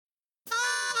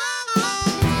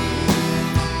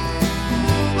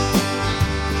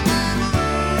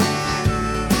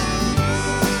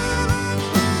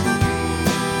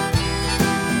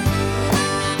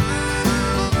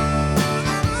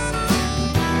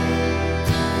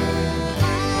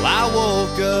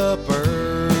woke up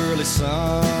early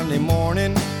Sunday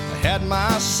morning. I had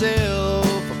myself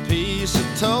a piece of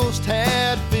toast,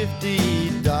 had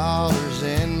 $50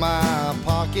 in my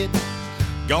pocket.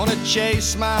 Gonna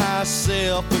chase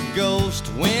myself a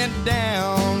ghost. Went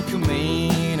down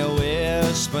Camino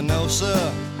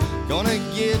Espinosa. Gonna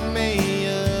get me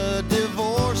a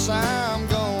divorce. I'm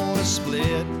gonna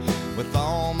split with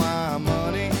all my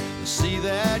money to see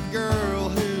that girl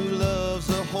who loves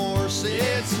a horse.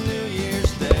 It's New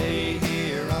Year's Day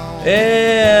here on.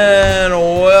 And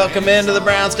welcome into the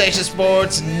Brown Station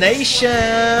Sports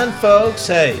Nation, folks.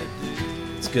 Hey,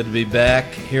 it's good to be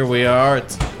back. Here we are.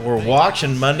 We're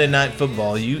watching Monday Night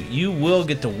Football. You will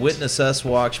get to witness us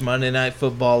watch Monday Night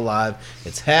Football live.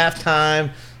 It's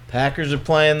halftime. Packers are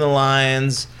playing the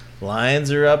Lions.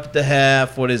 Lions are up at the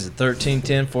half. What is it,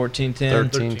 13-10,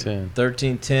 14-10? 13-10.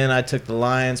 13-10. I took the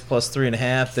Lions plus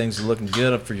 3.5. Things are looking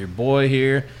good up for your boy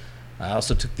here. I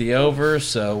also took the over,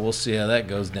 so we'll see how that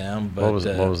goes down. But what was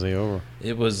the over?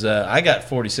 It was I got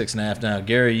 46.5 now.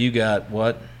 Gary, you got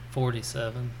what?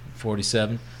 47.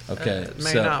 47? Okay. It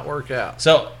may not work out.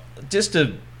 So just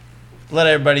to let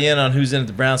everybody in on who's in at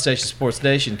the Brown Station Sports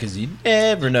Nation, because you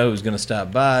never know who's going to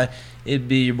stop by. It'd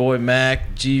be your boy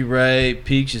Mac, G-Ray,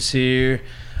 Peach is here,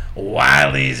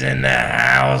 Wiley's in the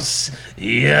house,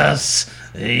 yes,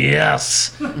 D.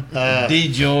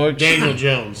 George. Daniel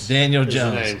Jones. Daniel is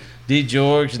Jones. his name. D.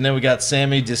 George, and then we got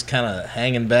Sammy just kind of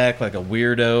hanging back like a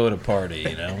weirdo at a party,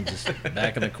 just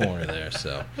back in the corner there.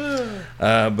 So,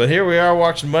 but here we are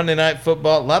watching Monday Night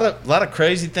Football. A lot of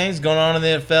crazy things going on in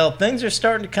the NFL. Things are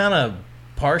starting to kind of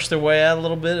parse their way out a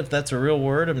little bit, if that's a real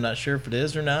word. I'm not sure if it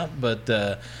is or not,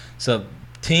 but so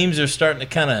teams are starting to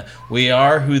kind of we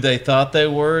are who they thought they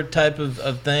were type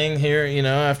of thing here.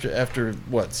 After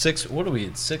what 6? What are we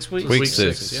at 6 weeks? Week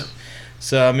 6. Yeah.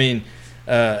 So I mean.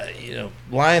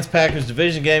 Lions-Packers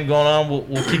division game going on.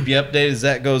 We'll keep you updated as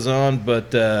that goes on.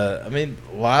 But, a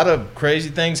lot of crazy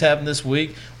things happened this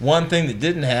week. One thing that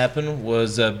didn't happen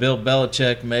was Bill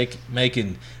Belichick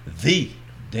making the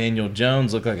Daniel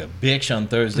Jones look like a bitch on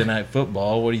Thursday Night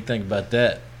Football. What do you think about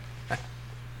that?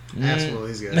 Ask one of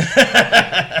these guys.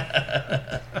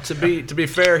 To be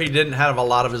fair, he didn't have a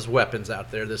lot of his weapons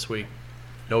out there this week.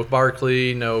 No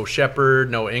Barkley, no Shepard,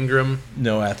 no Ingram.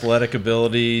 No athletic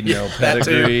ability, no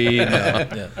pedigree.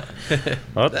 That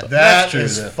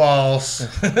is false.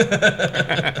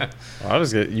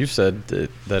 You said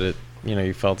that it.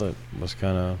 You felt it was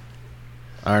kind of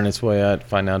iron its way out,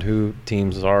 find out who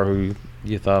teams are, who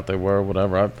you thought they were,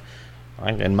 whatever.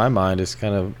 In my mind, it's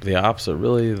kind of the opposite,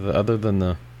 really. Other than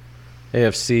the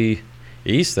AFC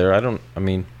East,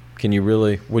 can you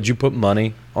really? Would you put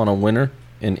money on a winner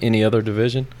in any other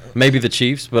division? Maybe the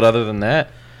Chiefs, but other than that,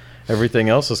 everything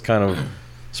else is kind of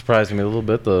surprising me a little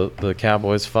bit. The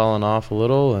Cowboys falling off a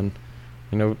little, and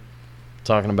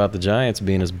talking about the Giants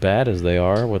being as bad as they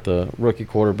are with a rookie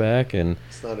quarterback and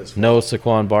no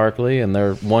Saquon Barkley, and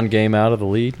they're one game out of the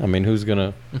lead. Who's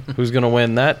gonna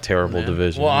win that terrible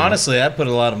division? Well, honestly, I put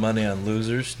a lot of money on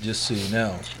losers, just so you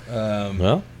know.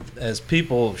 Well, as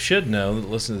people should know that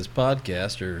listen to this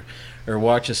podcast or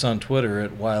watch us on Twitter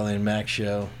at Wiley and Mac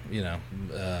Show,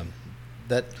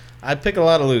 that I pick a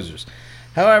lot of losers.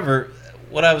 However,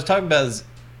 what I was talking about is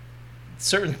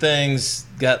certain things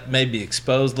got maybe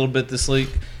exposed a little bit this week.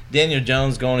 Daniel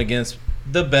Jones going against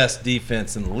the best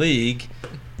defense in the league.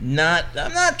 I'm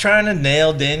not trying to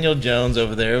nail Daniel Jones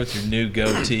over there with your new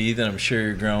goatee that I'm sure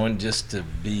you're growing just to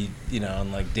be,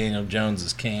 in like Daniel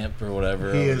Jones's camp or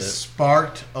whatever. He has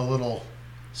sparked a little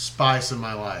spice in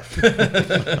my life.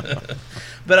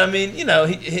 But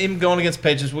him going against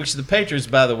Patriots, which the Patriots,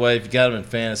 by the way, if you got them in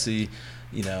fantasy,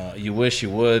 you wish you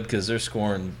would, because they're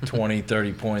scoring 20,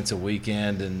 30 points a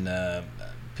weekend, and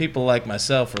people like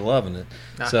myself are loving it.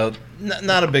 So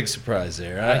not a big surprise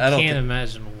there. I can't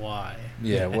imagine why.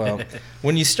 Yeah, well,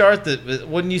 when you start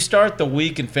the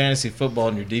week in fantasy football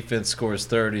and your defense scores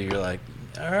 30, you're like,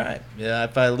 all right, yeah.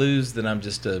 If I lose, then I'm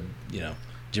just a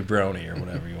jabroni or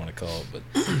whatever you want to call it.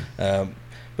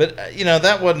 But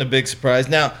that wasn't a big surprise.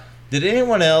 Now, did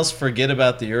anyone else forget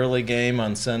about the early game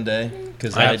on Sunday?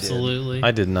 Because Absolutely.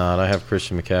 I did not. I have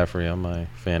Christian McCaffrey on my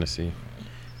fantasy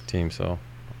team, so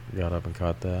got up and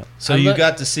caught that. So you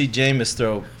got to see Jameis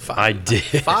throw. I did.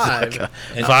 5. 5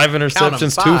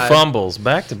 interceptions, 2 fumbles,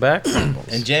 back-to-back fumbles.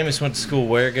 And Jameis went to school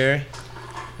where, Gary?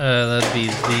 That'd be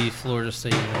the Florida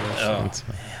State University.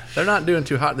 Oh, They're not doing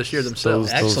too hot this year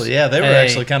themselves. Actually, yeah, they were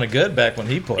actually kind of good back when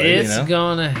he played. It's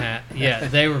gonna yeah,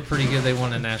 they were pretty good. They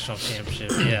won a national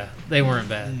championship. Yeah, they weren't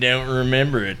bad. Don't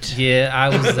remember it. Yeah, I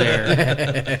was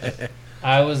there.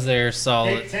 I was there,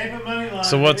 solid. Tampa money line.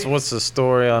 So what's the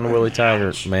story on Willie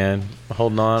Taggart, man?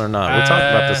 Holding on or not? We talked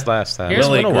about this last time. Here's,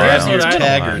 Willie what, Graham here's, what I-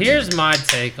 Taggart. here's my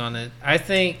take on it. I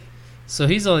think so.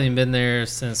 He's only been there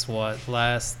since what?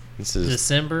 Last This is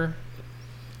December.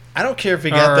 I don't care if he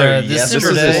got Or, there December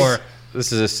yesterday. before.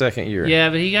 this is his second year. Yeah,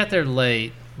 but he got there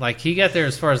late. Like he got there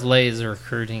as far as late as the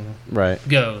recruiting Right.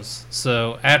 goes.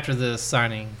 So after the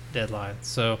signing deadline.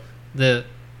 So the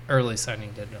early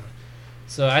signing deadline.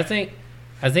 So I think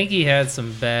he had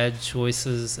some bad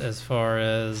choices as far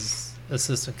as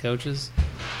assistant coaches.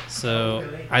 So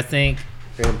I think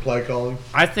And play calling.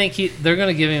 they're going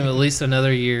to give him at least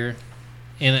another year.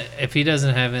 And if he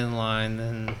doesn't have it in line,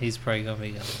 then he's probably going to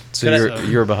be gone. So Could I-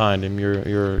 you're behind him.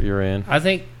 You're in. I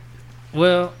think.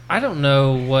 Well, I don't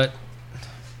know what.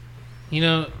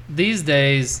 These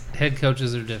days head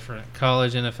coaches are different.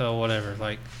 College, NFL, whatever.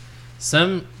 Like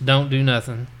some don't do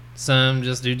nothing. Some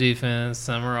just do defense.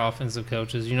 Some are offensive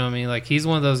coaches. You know what I mean? Like he's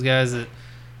one of those guys that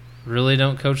really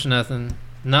don't coach nothing.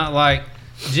 Not like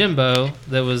Jimbo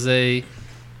that was a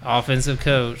offensive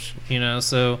coach.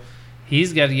 So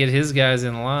he's got to get his guys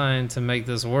in line to make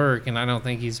this work, and I don't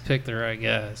think he's picked the right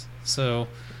guys. So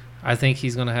I think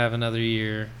he's going to have another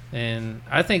year, and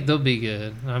I think they'll be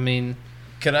good. I mean,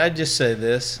 Could I just say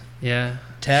this? yeah.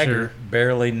 Taggart sure.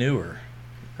 barely knew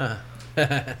her.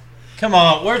 Come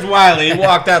on, where's Wiley? He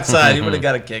walked outside. He would have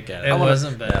got a kick out It of it.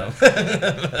 wasn't bad.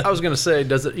 I was going to say,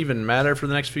 does it even matter for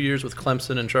the next few years with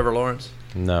Clemson and Trevor Lawrence?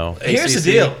 No. Here's the ACC.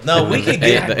 deal. No, we could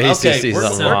get The ACC is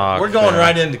unlocked, we're going yeah.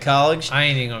 right into college. I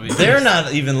ain't even going to be They're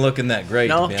not even looking that great.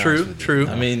 No, to be honest true, with you. true.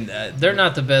 I mean, They're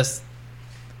not the best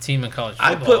team in college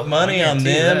I football. put money on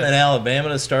guarantee them that. and Alabama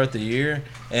to start the year,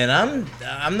 and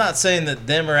I'm not saying that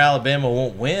them or Alabama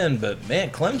won't win, but man,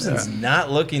 Clemson's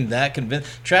not looking that convinced.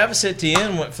 Travis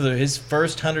Etienne went for his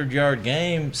first 100-yard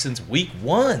game since week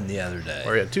 1 the other day.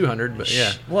 Or he had 200, but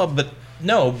yeah. Well, but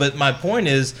my point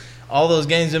is, all those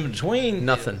games in between,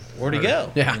 Nothing. Where'd he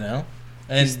go? Yeah.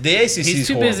 And the ACC He's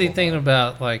too busy thinking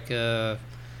about like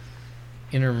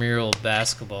intramural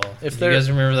basketball. If Do you they're- guys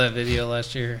remember that video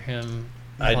last year? Him.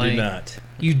 I do playing? not.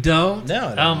 You don't? No,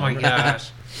 I don't Oh my remember. gosh.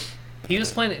 He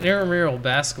was playing intramural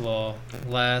basketball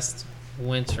last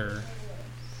winter,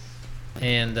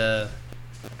 and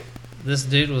this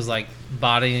dude was like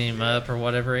bodying him up or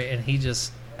whatever, and he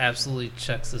just absolutely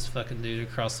chucks this fucking dude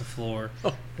across the floor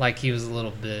like he was a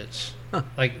little bitch.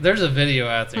 Like, there's a video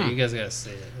out there. You guys gotta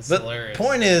see it. It's But hilarious.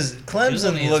 point is, It was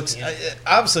Clemson on looks ESPN.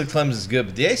 obviously Clemson's good,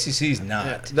 but the ACC's not.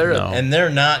 Yeah, they're No. And they're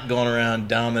not going around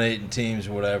dominating teams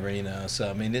or whatever, So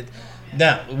I mean,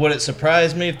 now would it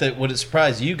surprise me would it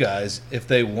surprise you guys if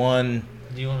they won?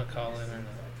 Do you want to call in or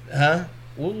not? Huh?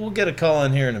 We'll get a call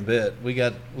in here in a bit. We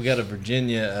got a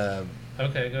Virginia.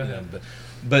 Okay, go You know, ahead.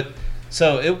 but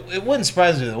so it wouldn't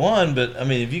surprise me if they won. But I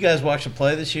mean, if you guys watched the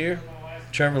play this year,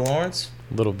 Trevor Lawrence.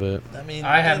 A little bit. I mean,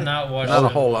 I have not watched not a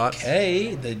it. whole lot.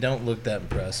 Hey, they don't look that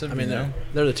impressive. I mean, you know?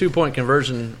 they're the 2-point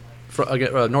conversion.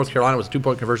 North Carolina was a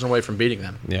 2-point conversion away from beating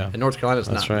them. Yeah. And North Carolina's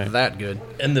That's not right. that good.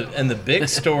 And the big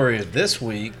story of this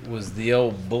week was the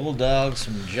old Bulldogs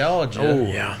from Georgia Oh,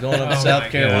 yeah. going up to Oh South my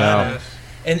Carolina. gosh.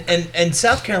 And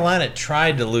South Carolina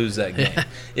tried to lose that game.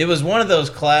 It was one of those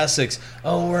classics.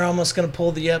 Oh, we're almost going to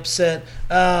pull the upset.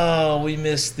 Oh, we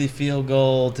missed the field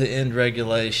goal to end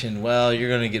regulation. Well, you're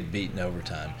going to get beaten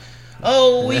overtime.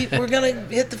 Oh, we're going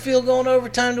to hit the field goal in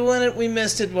overtime to win it. We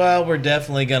missed it. Well, we're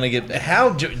definitely going to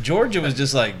get. Georgia was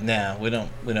just like, nah, we don't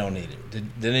need it. Did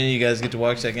any of you guys get to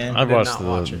watch that game? I did watched not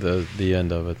watch it. the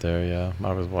end of it there. Yeah,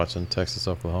 I was watching Texas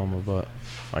Oklahoma, but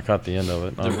I caught the end of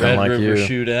it. The I'm Red like River you.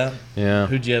 Shootout. Yeah.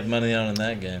 Who'd you have money on in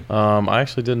that game? I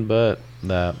actually didn't bet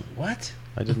that. What?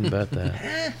 I didn't bet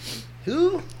that.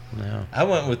 Who? No. I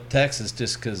went with Texas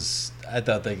just because I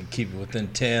thought they could keep it within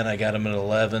 10. I got them at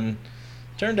 11.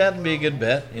 Turned out to be a good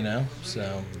bet,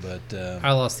 So, but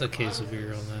I lost a case of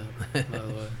beer on that, by the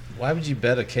way. why would you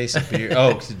bet a case of beer?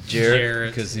 Oh, to Jarrett,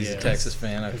 Jarrett, because he's a yes. Texas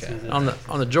fan. Because Okay. he's a-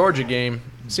 On the Georgia game,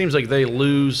 it seems like they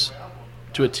lose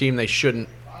to a team they shouldn't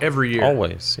every year.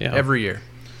 Always. Yeah. Every year.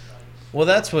 Well,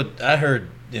 that's what I heard.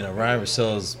 Ryan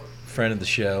Russillo's friend of the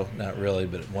show. Not really,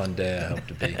 but one day I hope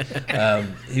to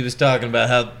be. He was talking about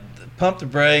how pump the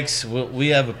brakes. We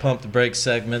have a pump the brakes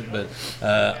segment, but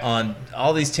on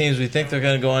all these teams, we think they're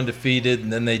going to go undefeated,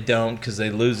 and then they don't because they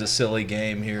lose a silly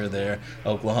game here or there.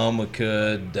 Oklahoma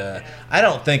could. I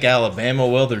don't think Alabama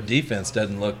will. Their defense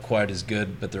doesn't look quite as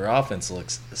good, but their offense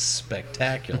looks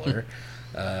spectacular.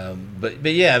 But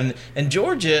yeah, and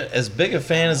Georgia, as big a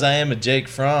fan as I am of Jake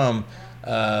Fromm,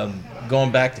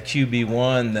 going back to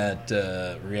QB1,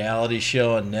 that reality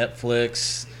show on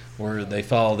Netflix where they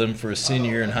follow them for a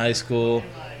senior year in high school.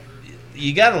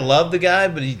 you got to love the guy,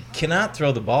 but he cannot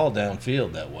throw the ball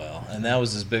downfield that well, and that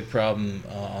was his big problem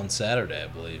on Saturday, I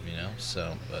believe.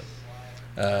 So,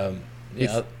 but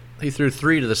He threw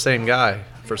 3 to the same guy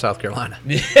for South Carolina.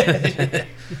 that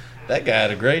guy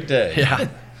had a great day. Yeah.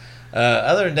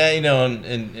 Other than that,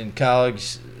 in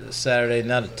college Saturday,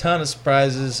 not a ton of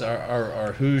surprises.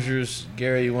 Our Hoosiers,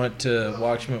 Gary, you went to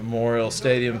Washington Memorial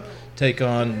Stadium take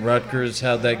on Rutgers.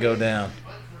 How'd that go down?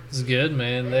 It's good,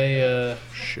 man. They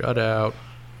Shut out.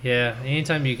 yeah.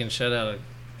 Anytime you can shut out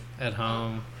at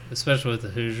home, especially with the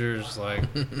Hoosiers, like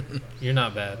you're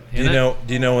not bad. Do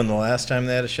you know when the last time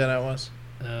they had a shutout was?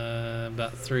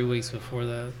 About 3 weeks before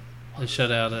that, they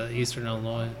shut out Eastern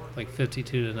Illinois, like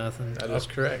 52-0. That is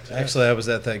correct. Actually, I was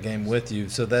at that game with you,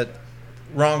 so that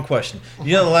wrong question.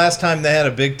 You know the last time they had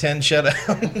a Big Ten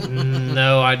shutout?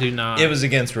 No, I do not. It was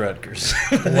against Rutgers.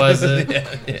 Was it?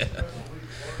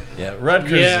 Yeah.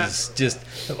 Rutgers is just.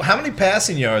 How many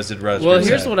passing yards did Rutgers Well,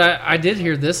 here's have? what I did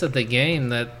hear this at the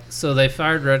game so they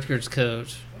fired Rutgers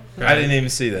coach. I didn't even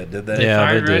see that. Did they? They Yeah,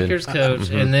 fired they did. Rutgers coach,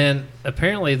 and then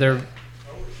apparently their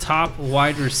top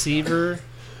wide receiver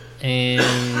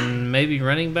and maybe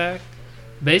running back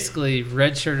basically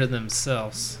redshirted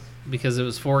themselves because it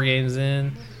was 4 games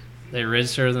in. They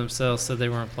redshirted themselves, said they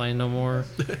weren't playing no more.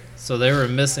 So they were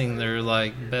missing their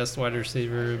best wide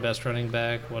receiver, best running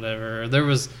back, whatever. There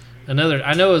was another.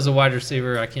 I know it was a wide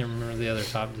receiver. I can't remember the other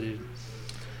top dude.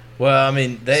 Well, I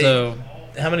mean, So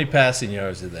how many passing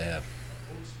yards did they have?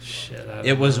 shit. I don't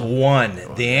It was know.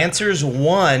 1. The answer is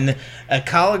 1. A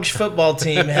college football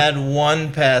team had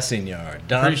 1 passing yard.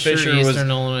 Don Pretty sure Fisher was Eastern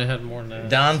Illinois had more than that.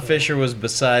 Don so. Fisher was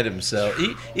beside himself.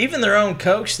 Even their own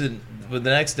coach, the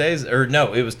next day, or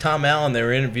no, it was Tom Allen. They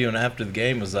were interviewing after the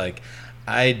game. Was like,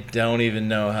 I don't even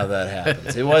know how that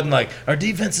happens. It wasn't like our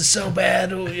defense is so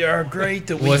bad, we are great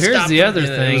that we. Well, here's stopped the them." other It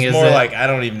thing was is more that like I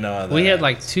don't even know how that. We had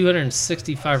happens.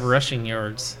 265 rushing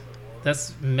yards.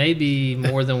 That's maybe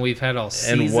more than we've had all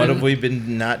season. And what have we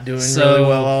been not doing So, really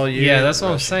well all year? Yeah, that's what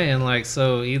I'm Rushing. saying.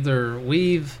 So either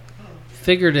we've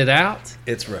figured it out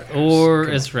It's Rutgers. or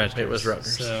it's Rutgers. It was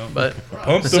Rutgers. So, But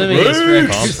Pump the assuming it's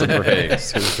brakes. Pump the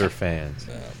brakes. Hoosier fans.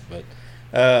 But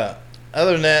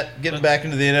other than that, getting back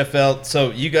into the NFL. So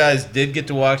you guys did get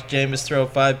to watch Jameis throw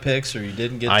 5 picks, or you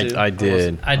didn't get to? I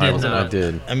did. I did I not.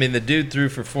 did. I mean, the dude threw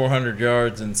for 400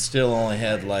 yards and still only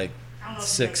had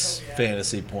 6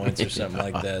 fantasy points or something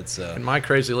like that. So in my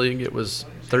crazy league, it was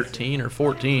 13 or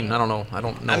 14. I don't know. I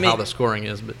don't know I mean- how the scoring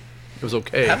is, but it was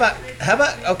okay. how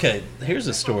about okay? Here's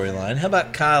a storyline. How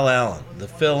about Kyle Allen, the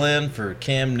fill-in for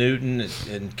Cam Newton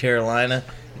in Carolina?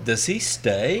 Does he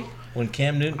stay when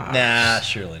Cam Newton? Nah,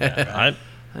 surely not. Right?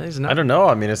 He's I not. don't know.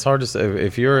 I mean, it's hard to say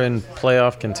if you're in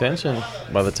playoff contention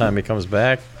by the time he comes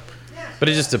back. But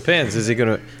it just depends. Is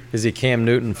he Cam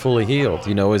Newton fully healed?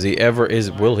 Will he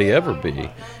ever be?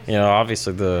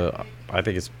 Obviously I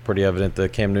think it's pretty evident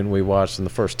that Cam Newton we watched in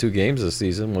the first 2 games of the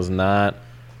season was not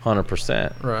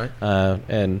 100%. Right.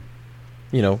 And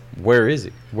where is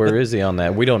he? Where is he on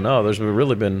that? We don't know. There's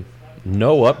really been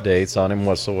no updates on him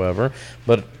whatsoever.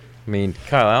 But I mean,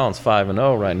 Kyle Allen's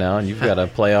 5-0 right now, and you've got a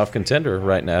playoff contender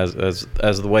right now as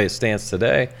the way it stands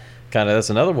today. Kind of,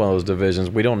 that's another one of those divisions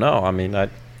we don't know. I mean,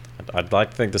 I'd like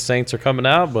to think the Saints are coming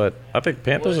out, but I think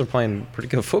Panthers are playing pretty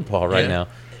good football right Yeah. now.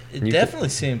 It You definitely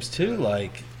seems too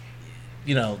like,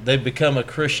 they've become a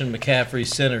Christian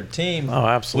McCaffrey-centered team. Oh,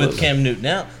 absolutely. With Cam Newton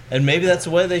out, and maybe that's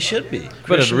the way they should be. But it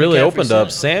Christian really McCaffrey opened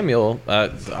up centered. Samuel.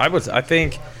 I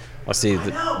think. Let's see.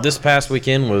 This past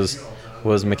weekend was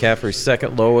McCaffrey's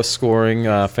second lowest scoring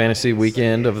fantasy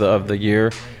weekend of the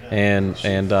year, and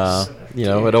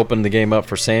it opened the game up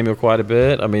for Samuel quite a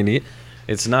bit. I mean,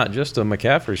 it's not just a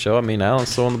McCaffrey show. I mean,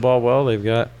 Allen's throwing the ball well. They've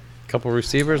got a couple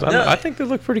receivers. I think they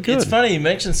look pretty good. It's funny you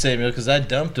mentioned Samuel because I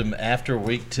dumped him after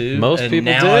week 2. Most and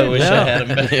people now did. I wish I had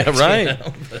him back. Yeah, right.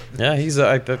 But- Yeah, he's.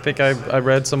 I think I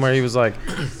read somewhere he was like,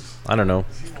 I don't know,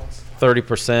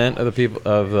 30% of the people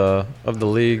of the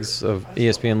leagues of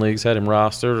ESPN leagues had him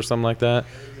rostered or something like that.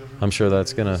 I'm sure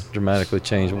that's gonna dramatically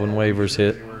change when waivers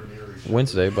hit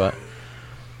Wednesday, but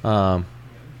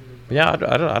yeah,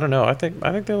 I don't know. I think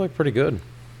they look pretty good.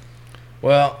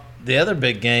 Well, the other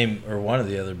big game, or one of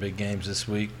the other big games this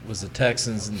week, was the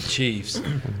Texans and the Chiefs,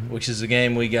 which is a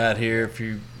game we got here if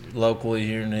you're locally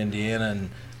here in Indiana, and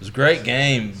it was a great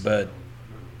game, but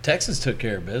Texans took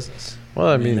care of business. Well,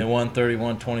 I they mean, won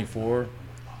 31-24.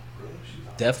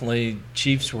 Definitely,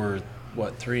 Chiefs were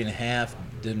 3.5,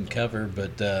 didn't cover,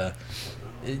 but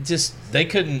it just they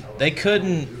couldn't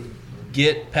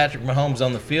get Patrick Mahomes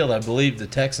on the field. I believe the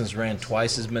Texans ran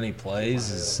twice as many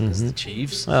plays as the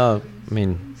Chiefs. I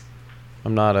mean,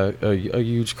 I'm not a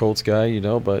huge Colts guy,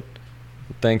 but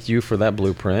thank you for that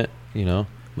blueprint. the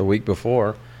week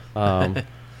before,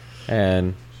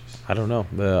 and I don't know.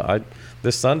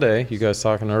 This Sunday, you guys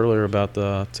talking earlier about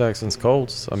the Texans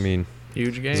Colts. I mean,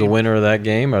 Huge game. as a winner of that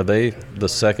game, are they the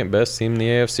second best team in the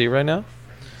AFC right now?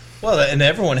 Well, and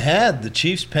everyone had the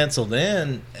Chiefs penciled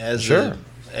in as Sure.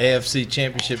 the AFC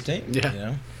Championship team.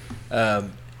 Yeah.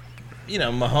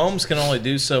 Mahomes can only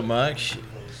do so much.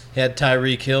 He had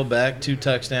Tyreek Hill back, 2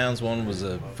 touchdowns. One was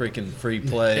a freaking free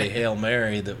play Hail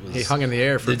Mary that was. He hung in the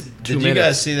air for Did 2 you minutes.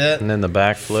 guys see that? And then the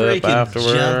backflip Freaking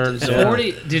afterwards. jumped. Yeah.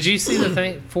 40. Did you see the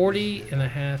thing?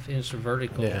 40.5-inch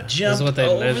vertical. Yeah. Is Jumped what they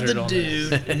over measured the on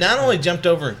dude. Not only jumped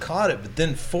over and caught it, but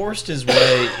then forced his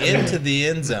way into the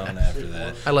end zone after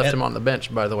that. I left And- him on the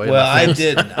bench, by the way. Well, I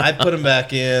didn't. I put him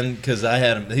back in because I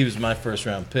had him. He was my first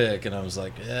round pick, and I was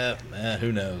like,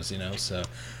 who knows, So,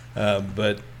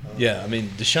 but yeah, I mean,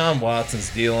 Deshaun Watson's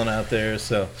dealing out there,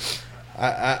 so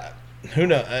who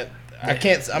knows? I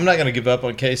can't. I'm not going to give up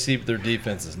on KC, but their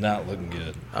defense is not looking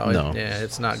good. Oh, No. yeah,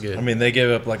 it's not good. I mean, they gave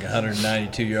up like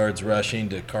 192 yards rushing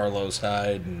to Carlos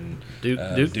Hyde and Duke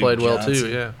played well too.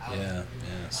 Johnson. Yeah. Yeah.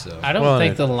 So I don't Well,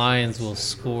 think the Lions will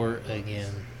score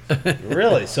again.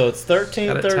 really, so it's Got it tied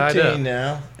up. 13-13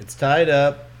 now. It's tied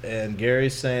up, and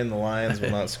Gary's saying the Lions will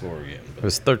not score again. It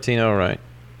was 13-0, right?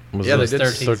 Was Yeah, it they did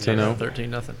 13-0?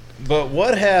 13-0. But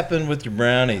what happened with your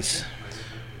Brownies,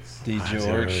 D.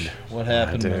 George? dude. What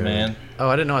happened, my dude. man? Oh,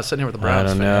 I didn't know I was sitting here with the I Browns.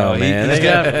 don't fan. know, Oh,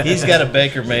 man. he's got a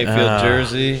Baker Mayfield Ah.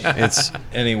 jersey, It's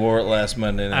and he wore it last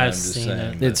Monday night. I'm I've just seen saying.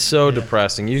 it. but- it's so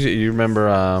depressing. You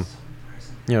remember,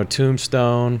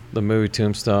 Tombstone, the movie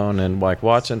Tombstone, and like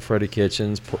watching Freddie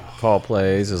Kitchens call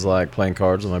plays is like playing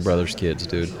cards with my brother's kids,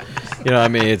 dude. I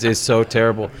mean, it's so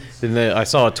terrible. And then I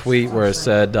saw a tweet where it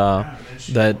said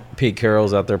that Pete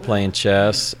Carroll's out there playing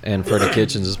chess and Freddie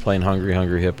Kitchens is playing Hungry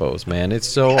Hungry Hippos. Man, it's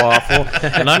so awful.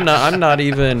 And I'm not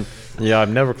even. I've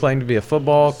never claimed to be a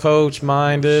football coach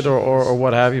minded or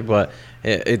what have you, but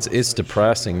it's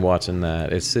depressing watching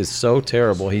that. It's so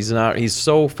terrible. He's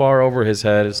so far over his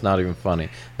head. It's not even funny.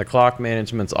 The clock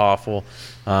management's awful.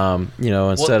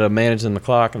 Instead of managing the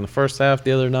clock in the first half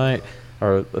the other night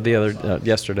or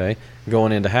yesterday,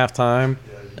 going into halftime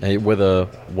with a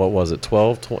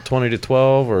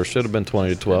 20-12, or should have been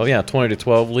 20-12. Yeah,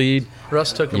 20-12 lead.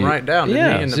 Russ took him right down, didn't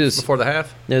yeah, he, it's just- before the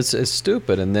half? It's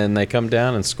stupid, and then they come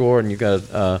down and score, and you got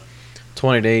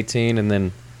 20-18, and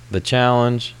then the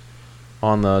challenge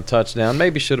on the touchdown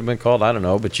maybe should have been called. I don't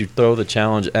know, but you throw the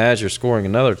challenge as you're scoring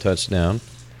another touchdown,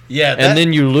 yeah, and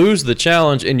then you lose the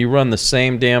challenge, and you run the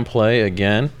same damn play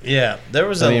again. there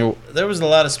was I mean- there was a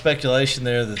lot of speculation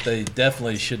there that they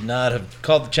definitely should not have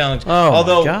called the challenge. Oh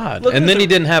Although, my God! look And at then the- he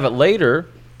didn't have it later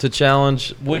to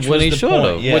challenge Which when was he the should point,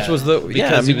 have, yeah, which was the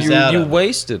because he was out you of it.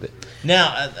 wasted it.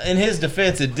 Now, in his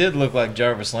defense, it did look like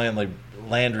Jarvis Landry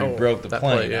Oh, broke the that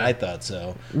plane. play, yeah. I thought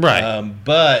so. Right.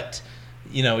 But,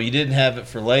 you didn't have it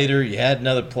for later. You had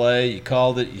another play. You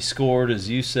called it. You scored, as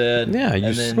you said. Yeah, you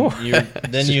and then scored.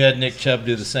 Then you had Nick Chubb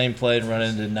do the same play and run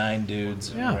into 9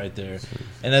 dudes Yeah. right there.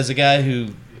 And as a guy who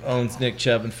owns Nick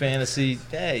Chubb in fantasy,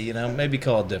 hey, maybe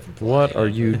call a different play. What are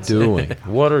you doing?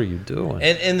 What are you doing?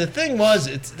 And the thing was,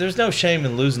 there's no shame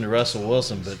in losing to Russell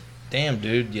Wilson, but damn,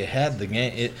 dude, you had the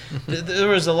game. There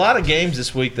was a lot of games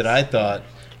this week that I thought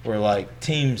were like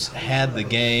teams had the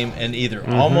game and either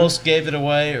almost gave it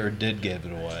away or did give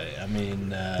it away. I mean,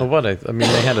 Well,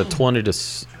 they had a 20 to,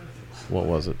 what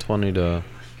was it? 20-6,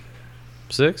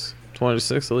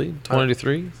 20-6 lead,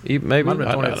 20-3, maybe. Might have been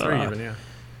I don't 23 know. even, yeah.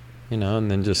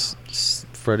 And then just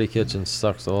Freddie Kitchens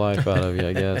sucks the life out of you,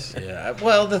 I guess. yeah.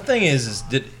 Well, the thing is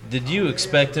did you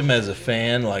expect him as a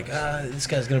fan like this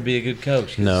guy's going to be a good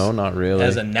coach? 'Cause No, not really.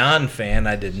 As a non-fan,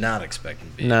 I did not expect him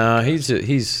to be. No,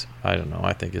 he's. I don't know.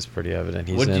 I think it's pretty evident.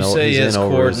 He's What did in, you say he's he has in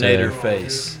over his coordinator head.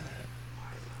 face?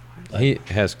 He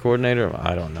has coordinator.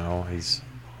 I don't know.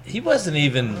 He wasn't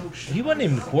even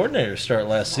the coordinator to start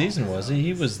last season, was he?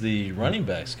 He was the running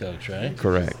backs coach, right?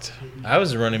 Correct. I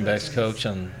was the running backs coach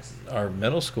on our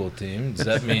middle school team. Does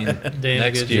that mean Damn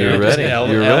next good year? You're ready.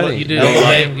 You're ready. You did Elevate-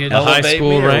 damn good. A high elevate school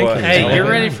me or ranking. what? Hey, Elevate. you're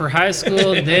ready for high school,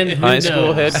 then who High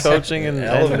school knows? head coaching, and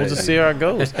we'll just see how it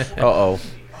goes. Uh-oh.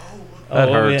 That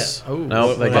Oh, hurts. yeah. Oh,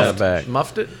 Nope, they got it back.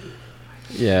 Muffed it?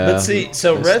 Yeah. But see,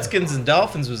 so Redskins and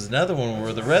Dolphins was another one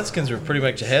where the Redskins were pretty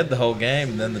much ahead the whole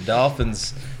game, and then the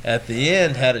Dolphins at the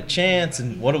end had a chance.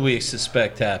 And what do we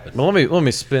suspect happened? Well, let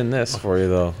me spin this for you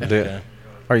though. Okay.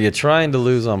 Are you trying to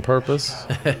lose on purpose?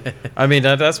 I mean,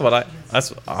 that's what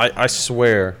I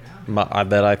swear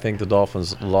that I think the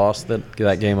Dolphins lost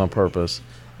that game on purpose,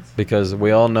 because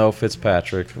we all know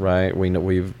Fitzpatrick, right?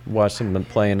 We've watched him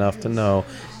play enough to know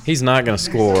he's not going to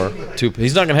score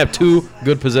he's not going to have 2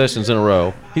 good possessions in a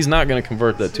row. He's not going to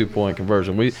convert that 2-point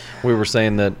conversion. We were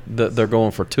saying that they're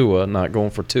going for Tua, not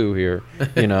going for 2 here,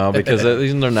 because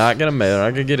they're not going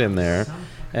to get in there,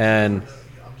 and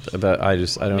that I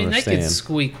don't understand. They could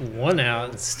squeak one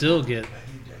out and still get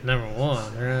number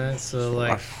 1, right? So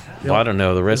well, I don't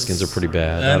know. The Redskins are pretty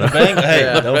bad.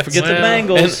 And don't forget the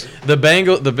Bengals. And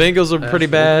the Bengals are pretty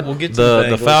bad. We'll get to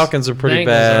the Falcons are pretty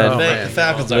bad.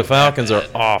 The Falcons are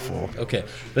awful. Okay,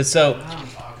 but so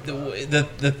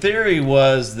the theory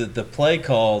was that the play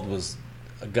called was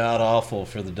god awful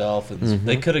for the Dolphins. Mm-hmm.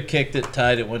 They could have kicked it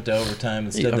tight. It went to overtime.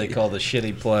 Instead, they called a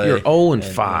shitty play. You're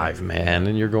 0-5, man,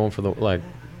 and you're going for the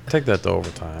take that to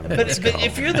overtime. But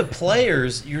if you're the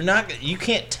players, you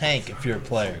can't tank if you're a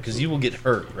player because you will get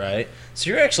hurt, right? So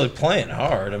you're actually playing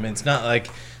hard. I mean, it's not like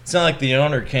the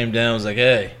owner came down and was like,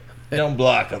 "Hey, don't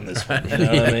block on this one." You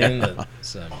know what I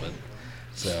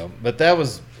mean? But that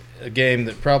was a game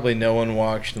that probably no one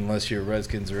watched unless you're a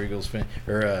Redskins or Eagles fan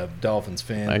or a Dolphins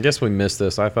fan. I guess we missed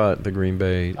this. I thought the Green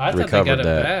Bay recovered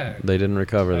that. They didn't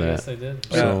recover that. Guess they did.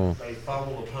 So They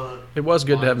fumbled a punt. It was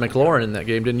good to have McLaurin in that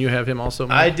game. Didn't you have him also?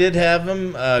 Mike? I did have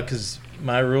him because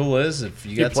my rule is if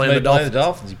you got playing somebody the playing the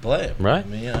Dolphins, you play him. Right. I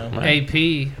mean,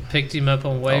 AP picked him up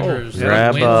on waivers.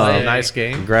 grab, Wednesday. nice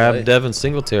game. grab Devin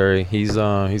Singletary. He's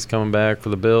coming back for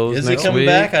the Bills Is he next coming week.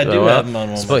 back? I do have him on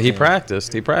one of my He teams.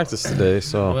 practiced. He practiced today.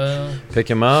 So Well, pick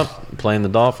him up. Playing the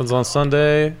Dolphins on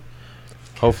Sunday.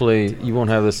 Hopefully you won't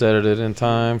have this edited in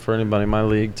time for anybody in my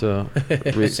league to go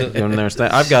in there and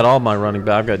stand. I've got all my running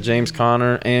back. I've got James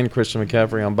Conner and Christian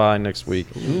McCaffrey on bye next week.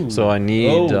 So I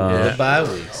need the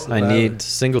bye weeks. I need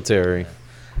Singletary.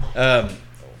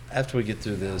 After we get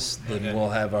through this, then we'll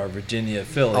have our Virginia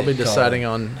affiliate. I'll be call. deciding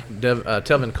on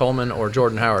Tevin Coleman or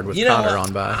Jordan Howard with You know Connor what?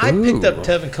 on by. I picked up Ooh.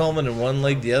 Tevin Coleman in one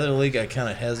league. The other league, I kind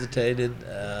of hesitated.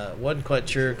 Wasn't quite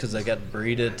sure because I got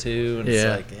Breida too, and it's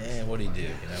Yeah. like, what do you do?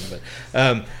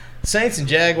 But Saints and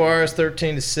Jaguars,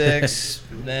 13-6.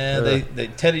 They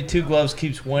Teddy Two Gloves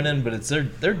keeps winning, but it's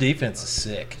their defense is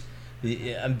sick.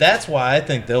 That's why I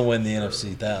think they'll win the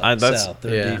NFC South.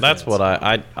 Their defense. That's what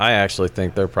I actually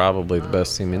think they're probably the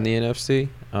best team in the NFC,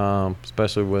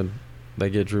 especially when they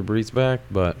get Drew Brees back.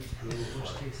 But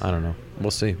I don't know. We'll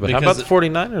see. But Because how about the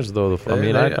 49ers, though?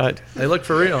 They look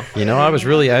for real. I was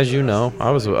really, as you know,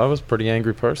 I was a pretty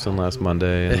angry person last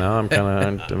Monday, and now I'm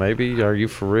kind of maybe. Are you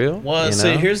for real? Well,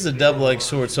 see, here's the double-edged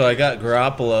sword. So I got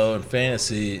Garoppolo in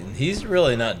fantasy, and he's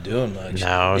really not doing much.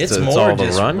 No, it's more all the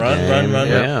just run game.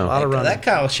 Yeah. A lot of running. That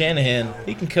Kyle Shanahan,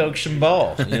 he can coach some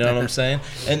ball. You know what I'm saying?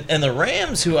 And the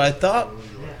Rams, who I thought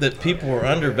that people were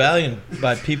undervalued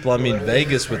by people, I mean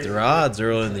Vegas with their odds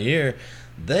early in the year,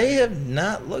 they have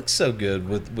not looked so good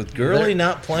with Gurley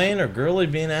not playing or Gurley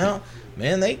being out.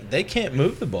 Man, they can't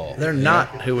move the ball. They're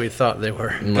not who we thought they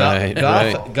were. Right.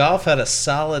 Goff had a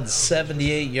solid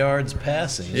 78 yards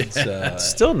passing. It's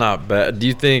Still not bad. Do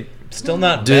you think? still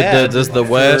not bad. Does the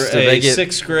West? for Do they a get?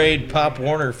 sixth grade Pop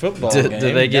Warner football Do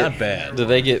game? they get? Not bad. Do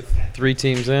they get 3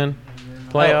 teams in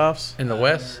playoffs? In the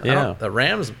West? Yeah. The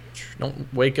Rams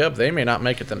don't wake up. They may not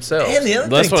make it themselves. And the other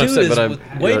That's thing what I'm too saying, is but with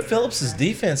Wade Phillips'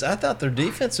 defense. I thought their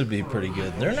defense would be pretty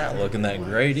good. They're not looking that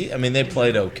great. I mean, they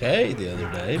played okay the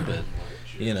other day, but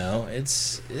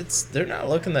it's they're not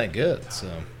looking that good. So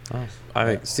I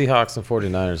think Seahawks and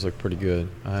 49ers look pretty good,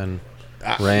 and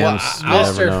well, Rams. You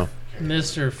never know.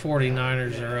 Mr.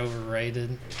 49ers are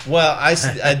overrated. well, I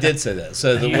did say that.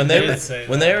 So when they were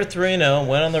 3-0,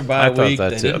 went on their bye I thought week, that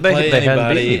they too. didn't They play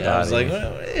hadn't beat anybody. I was like,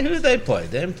 anybody. well, who did they play?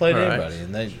 They didn't play Right. anybody,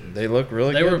 and they look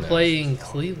really They good. were now. playing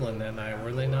Cleveland that night,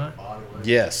 were they not?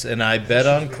 Yes, and I bet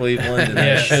on Cleveland, and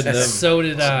I shouldn't have. So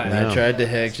did And I. I tried to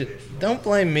hedge it. Don't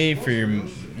blame me for your,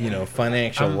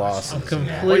 financial losses. I'm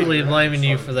completely blaming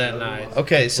you for that night.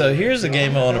 Okay, so here's a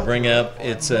game I want to bring up.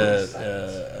 It's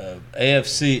a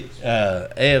AFC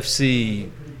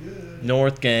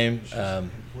North game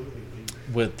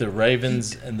with the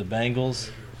Ravens and the Bengals.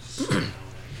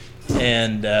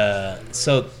 And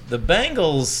so the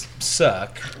Bengals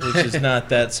suck, which is not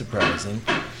that surprising.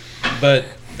 But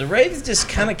the Ravens just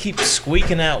kind of keep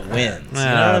squeaking out wins. You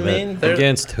know what I mean?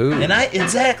 Against who? And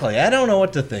I don't know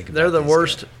what to think about. They're the these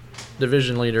worst guys.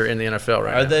 division leader in the NFL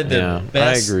right Are now. they the Yeah, I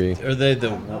best? agree. Are they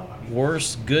the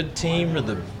worst good team or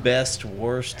the best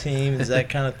worst team? Is that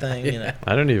kind of thing?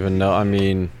 I don't even know. I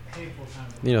mean,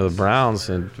 the Browns,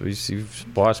 and you've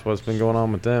watched what's been going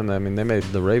on with them. I mean, they made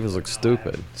the Ravens look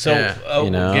stupid. So, Yeah.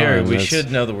 Gary, and we that's-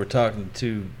 should know that we're talking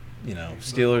to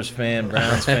Steelers fan,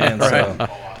 Browns fan. So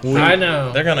I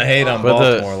know. they're gonna hate on But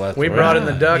Baltimore left. We and brought right. in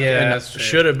the Duck Yeah, and that's true.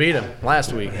 should have beat him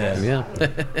last week. Yeah.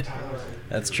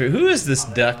 That's true. Who is this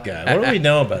Duck guy? What do we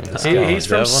know about this guy? He's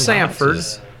from Devlin Sanford,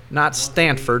 Hodges. not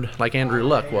Stanford like Andrew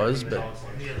Luck was, but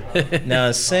Now,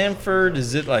 is Sanford,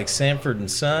 is it like Sanford and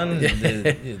Son,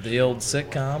 the old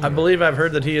sitcom? I believe I've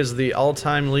heard that he is the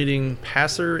all-time leading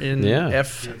passer in Yeah.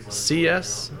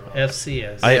 FCS.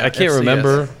 FCS. I can't FCS.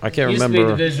 remember. I can't used to be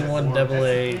remember. Division I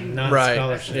AA, not Right,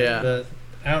 scholarship. yeah. But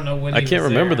I don't know when. I he can't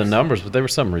was remember there. the numbers, but they were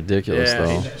something ridiculous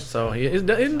though. So it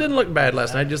didn't look bad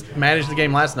last night. Just managed the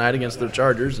game last night against the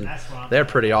Chargers, and they're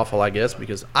pretty awful, I guess,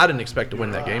 because I didn't expect to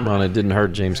win that game. Well, and it didn't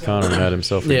hurt James Conner had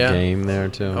himself a Yeah. game there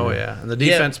too. Oh yeah, and the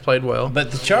defense played well. But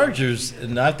the Chargers,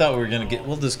 and I thought we were going to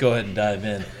we'll just go ahead and dive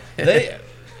in.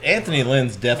 Anthony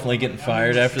Lynn's definitely getting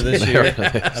fired after this year.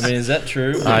 I mean, is that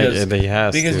true? He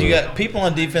has because to. you got people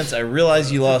on defense. I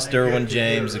realize you lost Derwin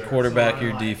James, the quarterback of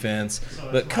your defense,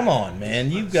 but come on,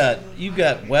 man, you've got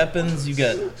weapons. You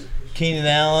got Keenan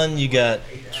Allen. You got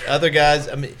other guys.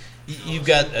 I mean, you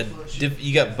got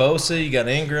Bosa. You got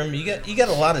Ingram. You got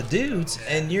a lot of dudes,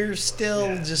 and you're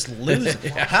still just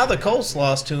losing. How the Colts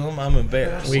lost to them, I'm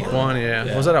embarrassed. Week 1,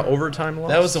 yeah. Was that an overtime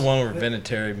loss? That was the one where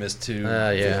Vinatieri missed two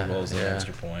yeah, field goals and an yeah.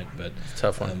 extra point, but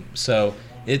Tough one. So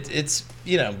it's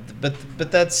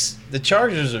but that's the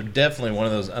Chargers are definitely one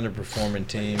of those underperforming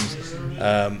teams.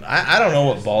 I don't know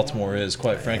what Baltimore is,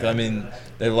 quite frankly. I mean,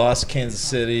 they lost Kansas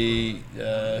City.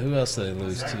 Who else did they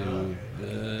lose to?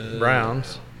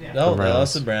 Browns. No, they Browns.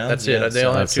 lost the Browns. That's yeah, it. They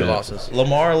only have that's 2 it. losses.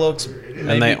 Lamar looks,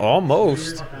 And they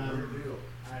almost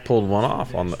pulled one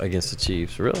off against the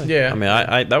Chiefs. Really? Yeah. I mean,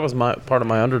 I that was my part of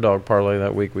my underdog parlay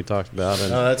that week we talked about,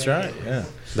 and Oh, that's right. Yeah.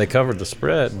 they covered the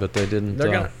spread, but they didn't.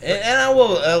 They're gonna. And I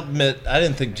will admit, I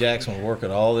didn't think Jackson would work at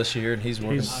all this year, and he's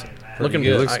working. He's pretty looking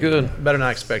good. Looks good. Better than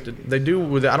I expected. They do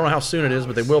with. I don't know how soon it is,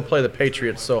 but they will play the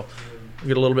Patriots, so we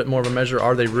get a little bit more of a measure.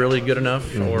 Are they really good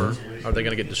enough, or are they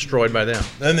going to get destroyed by them?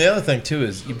 And the other thing too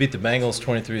is you beat the Bengals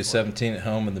 23-17 at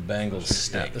home, and the Bengals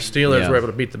stink. The Steelers Yeah. were able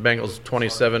to beat the Bengals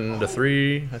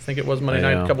 27-3. I think it was Monday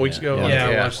night Yeah. a couple weeks ago. Yeah,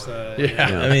 I watched that.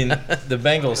 Yeah. I mean, the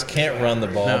Bengals can't run the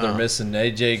ball. No. They're missing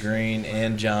A.J. Green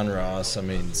and John Ross. I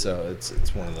mean, so it's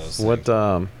one of those.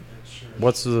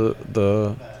 What's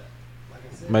the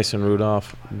Mason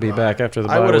Rudolph be back after the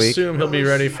bye I would week? assume he'll be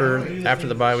ready for after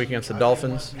the bye week against the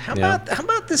Dolphins. How Yeah.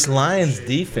 about this Lions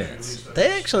defense? They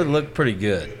actually look pretty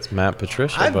good. It's Matt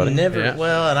Patricia, I've buddy. never Yeah.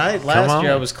 and last on.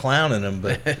 year I was clowning them,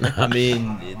 but I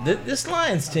mean, this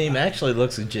Lions team actually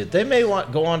looks legit. They may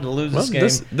go on to lose Well,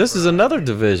 this game. this is another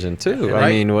division too. I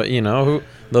Right. mean,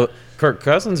 Kirk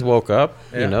Cousins woke up,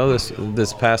 Yeah.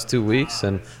 this past 2 weeks,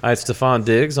 and I had Stephon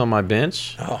Diggs on my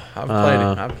bench. Oh,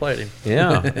 I've played him.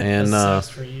 Yeah, and Sucks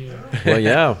for you. well,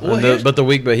 yeah, Well, and here's- but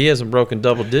he hasn't broken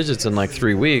double digits in like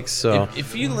 3 weeks. So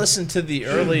If you listen to the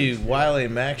early Wiley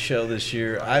and Max show this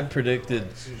year, I predicted,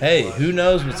 hey, who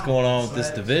knows what's going on with this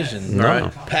division? No.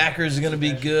 Right. Packers are going to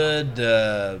be good.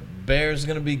 Bears are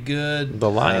going to be good. the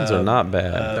Lions are not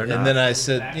bad. They're And not. then I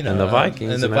said, And the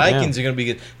Vikings, and the yeah. Vikings are going to be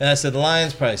good. And I said the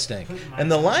Lions probably stink.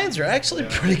 And the Lions are actually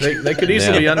pretty good. They could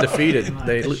easily Yeah. be undefeated.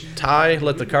 They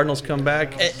let the Cardinals come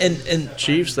back. And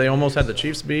Chiefs, they almost had the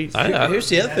Chiefs beat. here's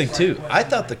the other thing too. I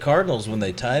thought the Cardinals when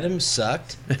they tied him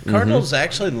sucked. Cardinals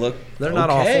actually look They're not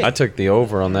okay. awful. I took the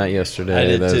over on that yesterday. I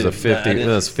did that was too. a 50. I didn't-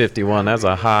 That was 51. That's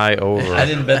a high over. I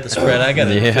didn't bet the spread. I got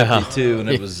it Yeah. at 52, and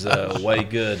it was way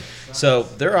good. So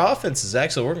their offense is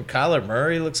actually working. Kyler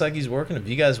Murray looks like he's working. If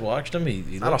you guys watched him, he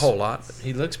Not looks, a whole lot.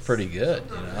 He looks pretty good.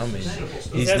 I mean, He's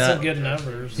he's got not. some good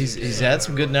numbers. He's had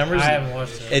some good numbers. I haven't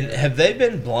watched it. And have they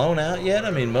been blown out yet?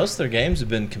 I mean, most of their games have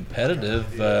been competitive.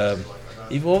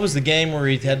 Even what was the game where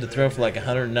he had to throw for like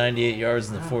 198 yards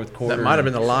in the fourth quarter? That might have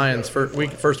been the Lions' first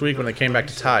week when they came back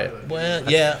to tie it. Well,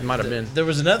 yeah, It might have been. There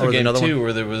was another Or was it game another too one?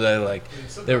 where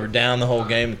they were down the whole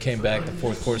game and came back in the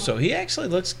fourth quarter. So he actually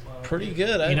looks pretty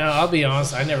good. I'll be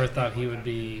honest. I never thought he would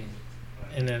be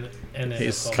in an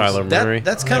He's NFL. Kyler That- Murray.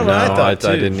 that's kinda No, what I thought,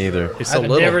 I too. didn't either. He's so I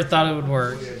little. never thought it would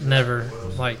work. Never.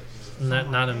 Like,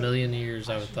 not a million years.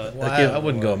 I would thought. Well, I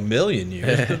wouldn't go a million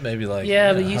years, but maybe like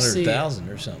Yeah, but you see- 100,000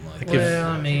 or something like that. Well,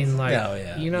 I mean, like, No,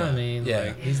 yeah, you know what I mean? Yeah.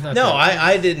 Like, he's not. No, that-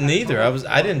 I didn't either.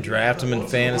 I didn't draft him in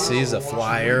fantasy as a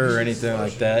flyer or anything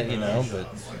like that,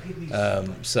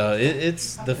 But so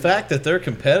it's the fact that they're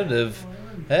competitive.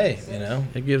 Hey,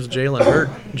 It gives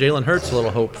Jalen Hurts a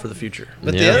little hope for the future.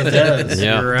 But Yeah. the other It thing, does.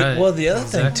 Yeah. You're right. well, the other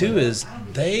thing Exactly. too is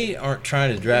they aren't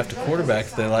trying to draft a quarterback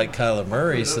if they like Kyler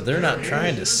Murray, so they're not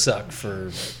trying to suck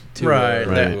for too Right. early,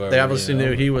 Right. whoever, They obviously you know.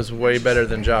 knew he was way better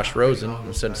than Josh Rosen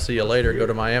and said, see you later, go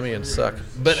to Miami and suck.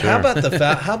 But how about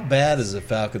how bad is the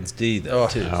Falcons D though?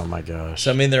 Too. Oh my gosh.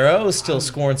 So I mean, they're always still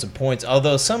scoring some points,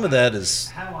 although some of that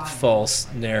is false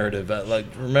narrative. Like,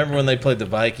 remember when they played the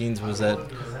Vikings? Was that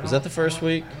the first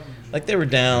week? Like, they were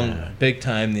down big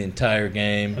time the entire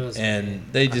game, and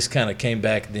they just kind of came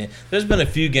back at the end. There's been a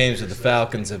few games where the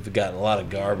Falcons have gotten a lot of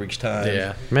garbage time.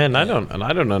 Yeah. Man, I don't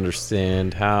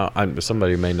understand how.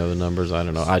 Somebody may know the numbers. I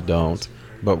don't know. I don't.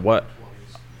 But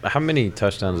how many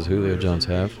touchdowns does Julio Jones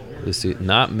have this season?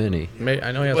 Not many.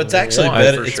 I know he has Well, it's actually one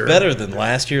better. for It's sure. better than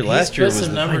last year. Last year He's put was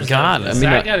some the, numbers. God, up. I mean,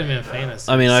 I got him in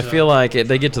fantasy. I mean, I so- feel like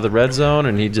they get to the red zone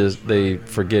and they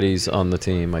forget he's on the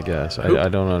team. I guess I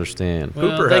don't understand.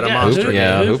 Well, Hooper they had a got- monster game.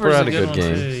 Yeah, Hooper Hooper's had a good one,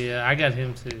 game. Too. Yeah, I got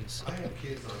him too. So.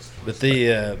 but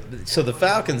so the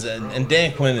Falcons and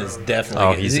Dan Quinn is definitely.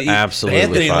 Oh, he's absolutely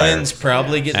Anthony fired. Lynn's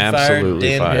probably getting Absolutely fired.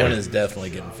 Dan fired. Quinn is definitely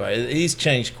getting fired. He's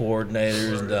changed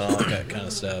coordinators and done all that kind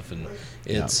of stuff, and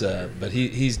it's. But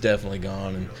he's definitely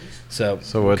gone, and so.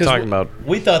 So we're 'cause talking about.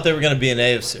 We thought they were going to be an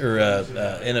AFC or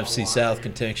NFC South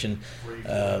contention,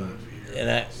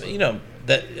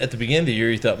 that at the beginning of the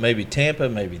year you thought maybe Tampa,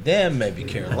 maybe them, maybe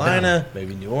Carolina,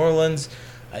 maybe New Orleans.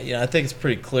 I think it's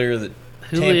pretty clear that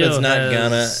Julio Tampa's not has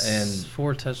gonna and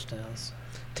 4 touchdowns.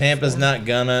 Tampa's not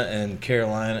gonna and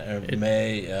Carolina or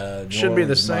may. New Should be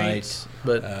the Orleans might. Saints,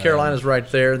 but Carolina's right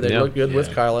there. They Yeah. look good with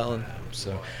Yeah. Kyle Allen.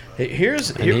 So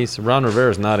here's And Ron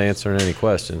Rivera's not answering any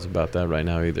questions about that right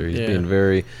now either. He's Yeah. being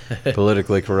very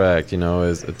politically correct.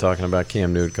 Is talking about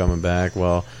Cam Newton coming back.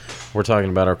 Well, we're talking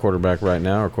about our quarterback right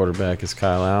now. Our quarterback is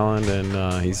Kyle Allen,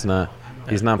 and he's not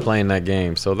playing that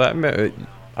game. So that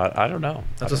I don't know.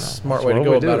 That's I a don't know. smart That's way to what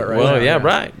go we about do. it right well, now. yeah,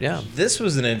 right, yeah. This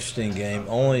was an interesting game,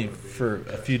 only for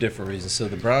a few different reasons. So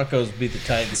the Broncos beat the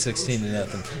Titans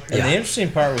 16-0. And the interesting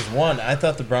part was, one, I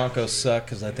thought the Broncos suck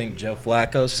because I think Joe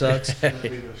Flacco sucks.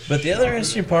 But the other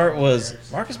interesting part was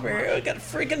Marcus Mariota got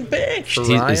freaking benched. For Is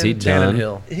he Ryan done?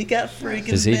 Tannehill. He got freaking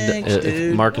Is he? benched,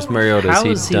 dude. Marcus Mariota How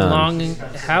is is he he done?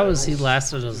 How has he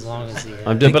lasted as long as he?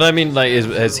 But I mean, like, is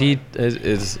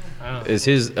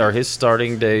his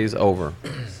starting days over?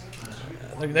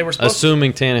 They were supposed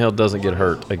Assuming Tannehill doesn't get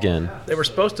hurt again. They were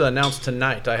supposed to announce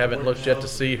tonight. I haven't looked yet to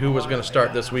see who was going to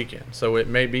start this weekend. So it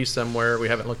may be somewhere. We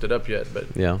haven't looked it up yet, but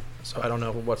Yeah. so I don't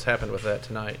know what's happened with that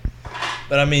tonight.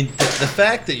 But I mean, the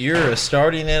fact that you're a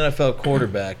starting NFL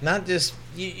quarterback, not just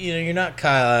you're not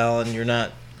Kyle Allen, you're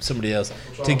not somebody else,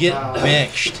 to get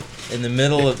benched in the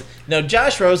middle of. No,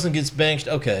 Josh Rosen gets benched,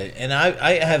 okay, and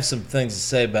I have some things to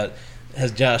say about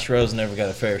has Josh Rosen ever got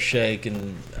a fair shake,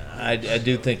 and I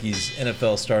do think he's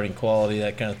NFL starting quality,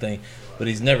 that kind of thing, but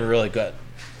he's never really got.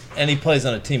 And he plays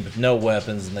on a team with no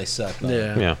weapons, and they suck.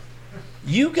 Yeah.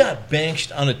 You got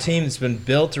benched on a team that's been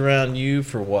built around you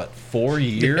for what, 4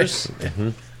 years?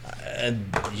 And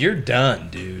you're done,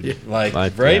 dude. Like,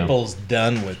 Vrabel's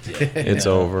done with you. It's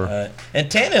over. And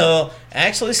Tannehill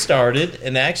actually started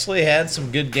and actually had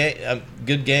some good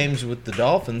games with the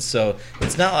Dolphins. So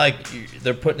it's not like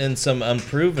they're putting in some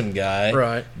unproven guy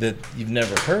Right. that you've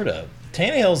never heard of.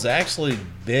 Tannehill's actually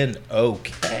been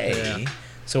okay. Yeah.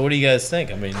 So what do you guys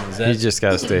think? I mean, is that He just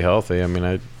got to stay healthy. I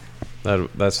mean, that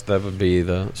would be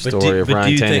the do- story of but do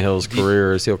Ryan you think- Tannehill's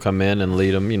career is he'll come in and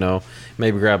lead them,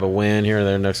 maybe grab a win here and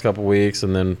there next couple weeks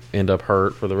and then end up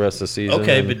hurt for the rest of the season.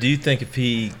 okay? and- But do you think if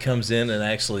he comes in and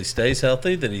actually stays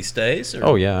healthy, that he stays? Or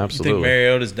Oh, yeah, You think absolutely.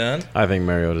 Mariota's done? I think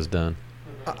Mariota's done.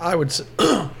 I would say,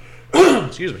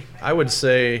 excuse me. I would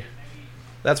say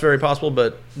that's very possible,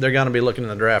 but they're going to be looking in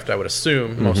the draft. I would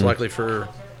assume most likely for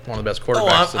one of the best quarterbacks. Oh,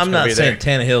 that's I'm gonna not be saying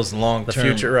there. Tannehill's long The term.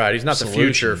 future, right? He's not the solution,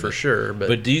 future for sure,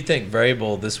 But do you think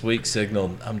Vrabel this week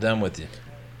signaled, "I'm done with you"?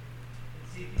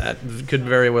 that could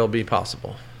very well be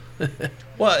possible.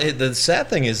 Well, the sad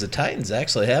thing is the Titans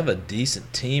actually have a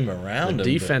decent team around The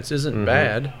them. defense isn't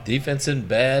bad. Defense isn't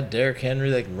bad. Derrick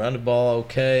Henry, they can run the ball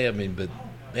okay. I mean, but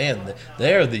man,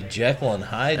 they are the Jekyll and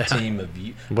Hyde team of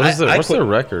you. What's their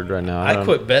record right now? I don't-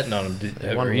 quit betting on them.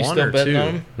 won Are you one still or betting two.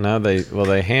 on them? No,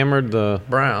 they hammered the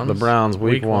Browns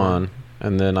week week one,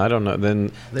 and then I don't know.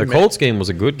 Then They the may- Colts game was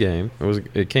a good game.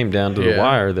 It came down to the Yeah.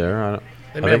 wire there.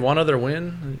 They I may have think- one other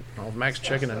win. Oh, Max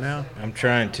checking it now. I'm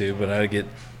trying to, but I get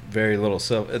very little.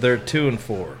 So they're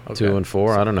 2-4.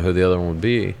 2-4. I don't know who the other one would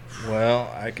be. Well,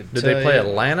 I could. Did tell they play you.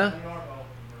 Atlanta?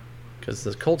 Because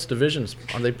the Colts divisions,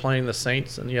 are they playing the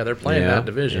Saints? And yeah, they're playing Yeah, that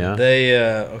division. yeah. They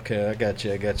okay, I got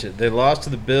you. They lost to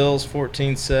the Bills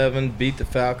 14-7, beat the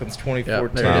Falcons 24-10. there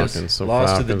it is. Falcons, so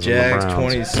lost to the Falcons and the Jags Browns.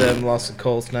 27, lost to the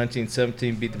Colts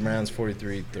 19-17, beat the Browns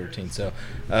 43-13. So,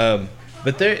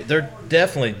 but they're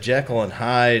definitely Jekyll and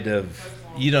Hyde of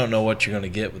you don't know what you're going to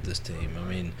get with this team. I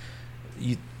mean,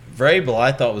 Vrabel,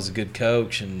 I thought was a good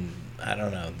coach, and I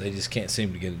don't know, they just can't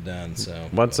seem to get it done. So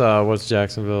What's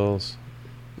Jacksonville's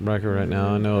record right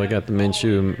now? I know they got the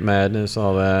Minshew madness,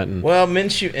 all that, and well,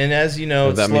 Minshew, and as you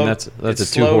know, I mean that's a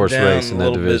 2-horse race in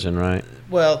that division, right?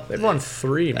 Well, They've won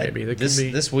 3, maybe. They could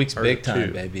be, this week's or big time,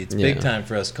 2. baby. It's Yeah. big time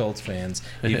for us Colts fans,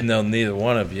 even though neither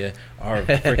one of you are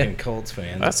freaking Colts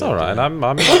fans. That's But, all right. I'm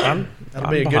That'll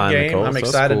be a good behind the game. Colts. I'm That's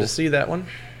excited cool. to see that one.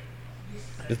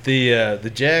 But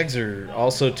the Jags are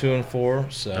also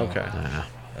 2-4. So Okay. Nah.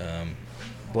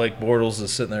 Blake Bortles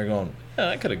is sitting there going, "Yeah,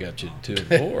 I could have got you to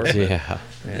 2-4. Yeah,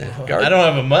 I don't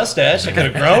have a mustache. I could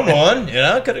have grown one. You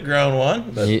know, I could have grown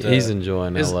one. But he's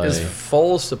enjoying Is LA.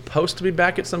 Foles supposed to be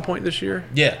back at some point this year?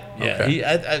 yeah. Okay.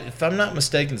 If I'm not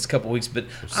mistaken, it's a couple weeks. But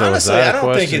So is honestly, that I a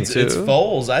don't think question, it's too?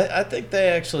 Foles. I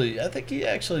think he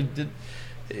actually did.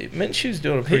 Minshew's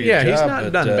doing a pretty Yeah, good he's job. not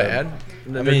but, done bad.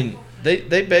 I mean,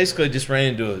 they basically just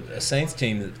ran into a Saints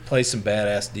team that plays some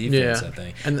badass defense, Yeah. I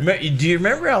think. And Do you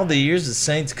remember all the years the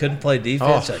Saints couldn't play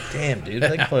defense? Oh. Like, damn, dude,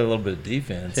 they can play a little bit of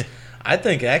defense. I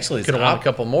think actually it's could have won a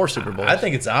couple more Super Bowls. I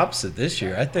think it's opposite this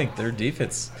year. I think their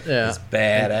defense Yeah. is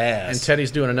badass. And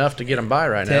Teddy's doing enough to get him by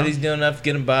right Teddy's now. doing enough to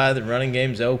get him by. The running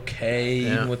game's okay,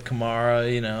 Yeah. even with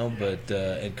Kamara, you know, but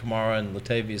and Kamara and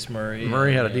Latavius Murray.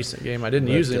 Murray had a Yeah. decent game. I didn't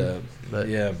But, use him. but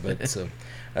yeah, but so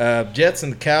Jets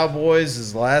and the Cowboys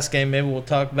is the last game. Maybe we'll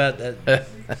talk about that.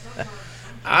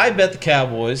 I bet the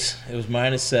Cowboys. It was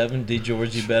 -7. D.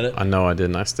 George, you bet it. I know I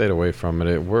didn't. I stayed away from it.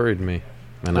 It worried me,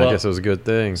 and Well- I guess it was a good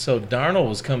thing. So Darnold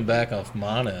was coming back off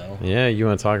mono. Yeah, you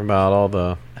want to talk about all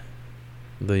the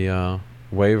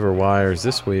waiver wires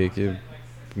this week? You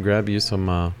grab you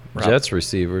some Jets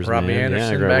receivers, Robbie man.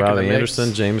 Anderson yeah, grab back in the Robbie mix.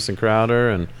 Anderson, Jamison Crowder,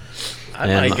 and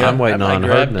might go- I'm waiting I on might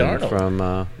grab Herdman Darnold.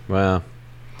 from. Well,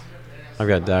 I've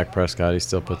got Dak Prescott. He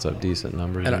still puts up decent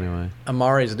numbers And anyway.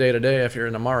 Amari's day to day if you're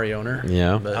an Amari owner.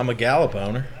 Yeah. But I'm a Gallup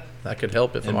owner. that could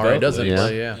help if In Amari both doesn't leagues.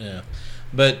 play. Yeah. Yeah,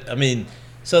 but I mean,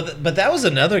 but that was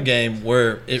another game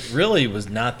where it really was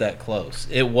not that close.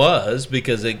 It was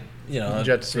because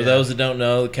Jets, for yeah. those that don't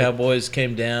know, the Cowboys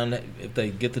came down. If they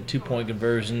get the 2-point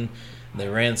conversion, they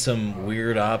ran some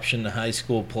weird option to high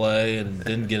school play and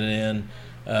didn't get it in.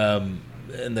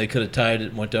 And they could have tied it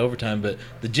and went to overtime, but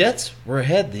the Jets were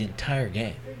ahead the entire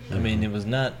game. I mean, it was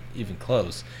not even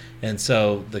close. And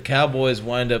so the Cowboys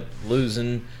wind up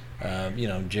losing.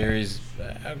 Jerry's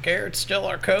Garrett's still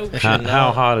our coach. and,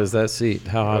 How hot is that seat?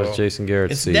 How hot Well, is Jason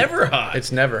Garrett's It's seat? never hot.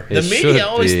 It's never. the It media should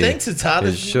always be. thinks it's hot. It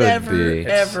It's should never, be.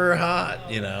 ever hot.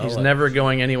 You know, He's Like, never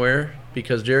going anywhere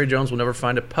because Jerry Jones will never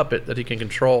find a puppet that he can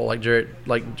control like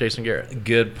Jason Garrett.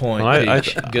 Good point, Well, I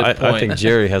Peach. Good point. I think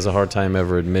Jerry has a hard time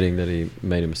ever admitting that he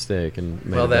made a mistake and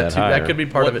made Well, a bad that too, hire. that could be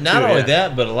part of it Not too. only yeah.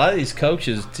 that, but a lot of these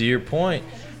coaches, to your point,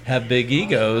 have big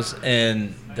egos,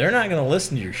 and they're not going to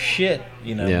listen to your shit.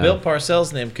 You know, Yeah. Bill Parcells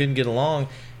and them couldn't get along,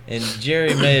 and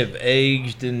Jerry may have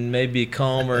aged and may be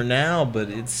calmer now, but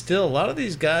it's still a lot of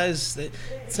these guys.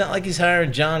 It's not like he's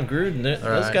hiring John Gruden. Those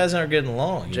Right. guys aren't getting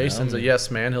along. you Jason's know? a yes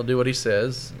man. He'll do what he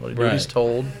says, what Right. he's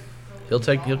told. He'll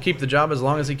keep the job as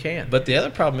long as he can. But the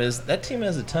other problem is that team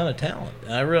has a ton of talent.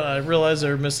 And I realize they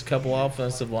missed a couple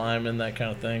offensive linemen, that kind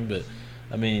of thing. But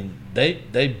I mean, they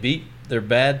beat their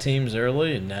bad teams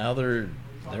early, and now they're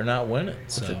not winning.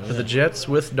 So But the Jets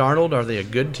with Darnold, are they a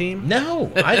good team? no,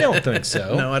 I don't think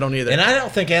so. No, I don't either. And I don't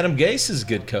think Adam Gase is a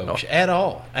good coach at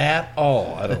all. At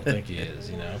all, I don't think he is.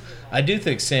 You know, I do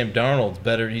think Sam Darnold's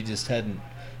better. He just hadn't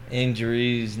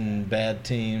injuries and bad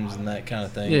teams and that kind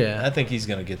of thing. Yeah. I think he's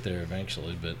going to get there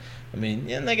eventually. But I mean,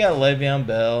 and they got Le'Veon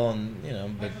Bell, and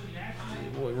but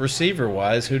receiver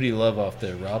wise, who do you love off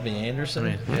there? Robbie Anderson. I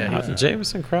mean, yeah, he's-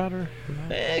 Jamison Crowder.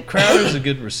 Crowder's a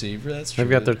good receiver. That's true.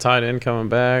 They've got their tight end coming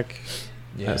back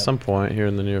Yeah. at some point here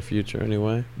in the near future,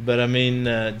 anyway. But I mean,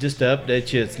 just to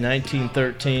update you, it's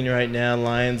 19-13 right now.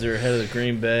 Lions are ahead of the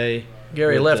Green Bay.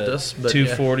 Gary with, left us, but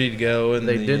 2:40 to go, and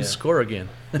they did score again.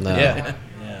 No. Yeah.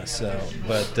 So,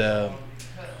 but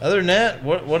other than that,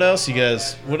 what else you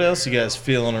guys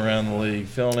feeling around the league?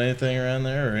 Feeling anything around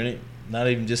there, or not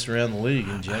even just around the league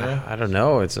in general? I don't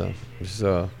know. It's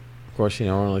of course,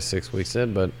 we're only 6 weeks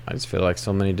in, but I just feel like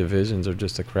so many divisions are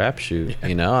just a crapshoot.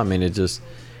 I mean, it just,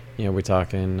 we're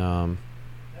talking,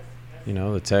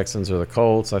 the Texans or the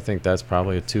Colts. I think that's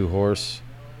probably a 2-horse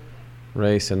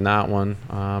race in that one.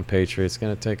 Patriots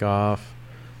going to take off.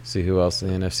 See who else in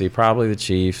the NFC. Probably the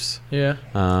Chiefs. Yeah.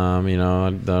 I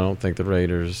don't think the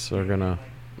Raiders are gonna.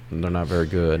 They're not very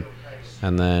good.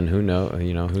 And then who knows?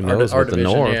 Who knows Our with the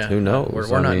division, North? yeah. Who knows?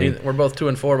 We're I not. mean, We're both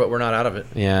 2-4, but we're not out of it.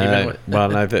 yeah. Even with- Well,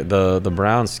 and I think the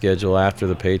Browns' schedule after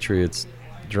the Patriots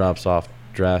drops off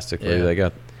drastically. Yeah. They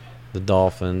got the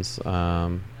Dolphins.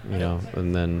 And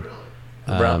then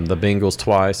The Bengals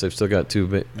twice. They've still got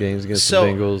two games against the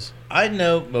Bengals. I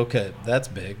know. Okay, that's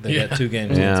big. They got 2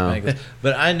 games Yeah. against the Bengals.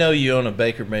 But I know you own a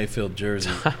Baker Mayfield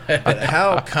jersey. But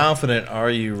how confident are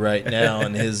you right now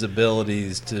in his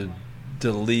abilities to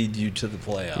lead you to the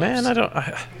playoffs? Man,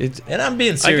 And I'm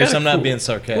being serious. gotta I'm not cool- being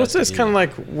sarcastic. What's this either. kind of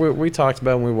like we talked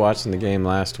about when we watched in the game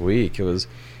last week? It was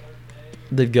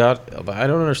I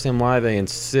don't understand why they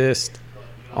insist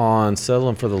on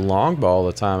settling for the long ball all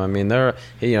the time. I mean,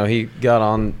 he got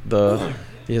on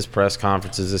his press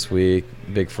conferences this week,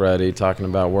 Big Freddie, talking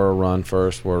about we're a run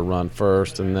first,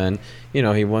 and then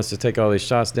he wants to take all these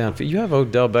shots down. You have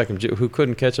Odell Beckham who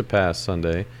couldn't catch a pass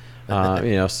Sunday.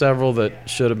 Several that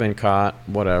should have been caught,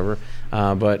 whatever.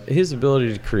 But his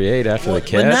ability to create after the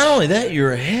catch. But not only that,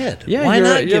 you're ahead. Yeah, Why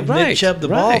not give right, Nick Chubb the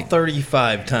ball right.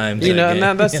 35 times?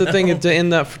 And that's the thing to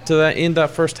end that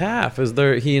first half is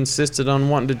he insisted on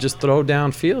wanting to just throw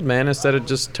downfield, man, instead of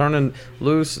just turning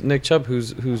loose Nick Chubb,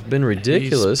 who's been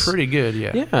ridiculous. He's pretty good,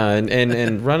 yeah. Yeah,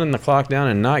 and running the clock down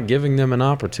and not giving them an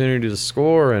opportunity to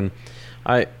score. And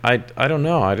I don't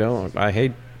know.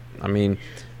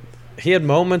 He had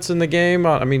moments in the game.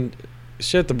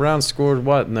 The Browns scored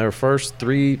what in their first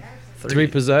three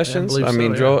possessions. Yeah, I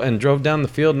believe so, yeah. Drove down the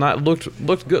field. Not looked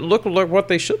good. Looked like what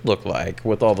they should look like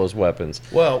with all those weapons.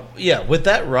 Well, yeah, with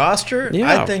that roster,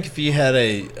 Yeah. I think if you had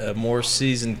a more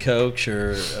seasoned coach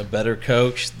or a better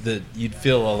coach, that you'd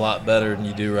feel a lot better than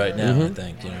you do right now. I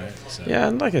think, So. Yeah,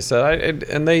 and like I said,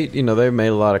 they made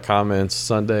a lot of comments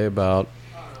Sunday about,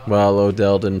 well,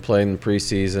 Odell didn't play in the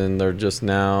preseason. They're just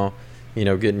now,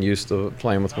 getting used to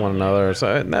playing with one another.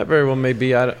 So that very well may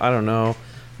be. I don't know,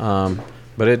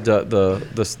 but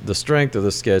the strength of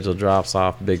the schedule drops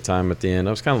off big time at the end.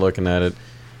 I was kind of looking at it,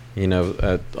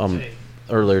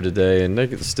 earlier today, and they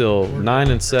could still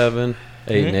 9-7,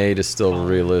 8-8 is still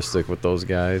realistic with those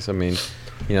guys. I mean,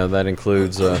 that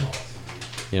includes.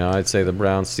 I'd say the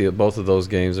Browns both of those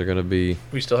games are going to be.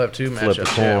 We still have 2 Flip a matchups. We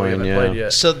coin, haven't yeah. played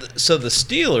yet. So the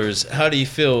Steelers, how do you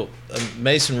feel?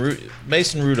 Mason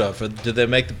Rudolph, do they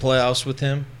make the playoffs with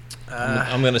him?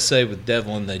 I'm going to say with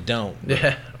Devlin they don't.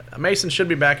 Yeah, Mason should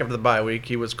be back after the bye week.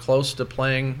 He was close to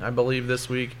playing, I believe, this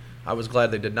week. I was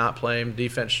glad they did not play him.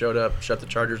 Defense showed up, shut the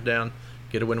Chargers down,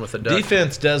 get a win with the Ducks.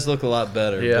 Defense does look a lot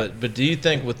better. Yeah. But do you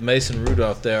think with Mason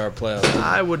Rudolph they are a playoff team?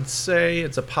 I would say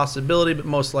it's a possibility, but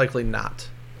most likely not.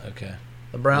 Okay.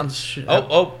 The Browns should.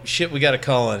 Oh shit! We got a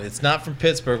call in. It's not from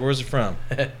Pittsburgh. Where's it from?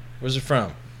 Where's it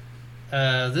from?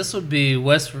 This would be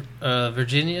West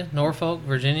Virginia, Norfolk,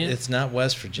 Virginia. It's not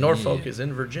West Virginia. Norfolk is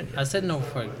in Virginia. I said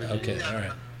Norfolk, Virginia. Okay. All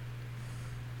right.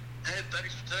 Hey,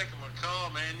 thanks for taking my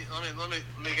call, man. Let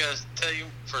me guys tell you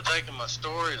for taking my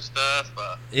story and stuff.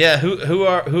 Yeah.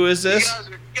 Who is this?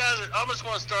 You guys are. I just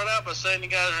want to start out by saying you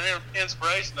guys are an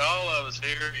inspiration to all of us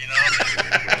here.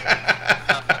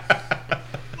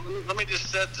 Let me just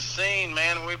set the scene,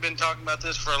 man. We've been talking about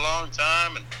this for a long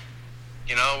time, and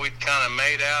we kind of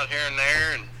made out here and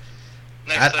there. And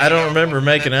next thing I don't you know, remember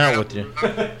making out with you.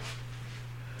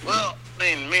 Well,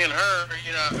 me and her,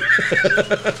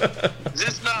 is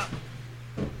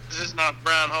this not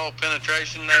brown hole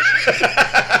penetration nation?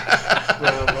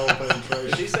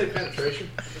 Did he say penetration?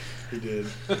 He did.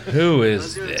 Who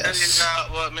is Tell you this?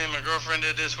 about what me and my girlfriend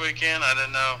did this weekend. I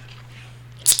didn't know.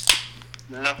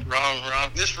 No, wrong.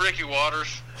 This is Ricky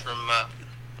Waters from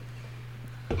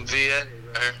VA right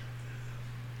here.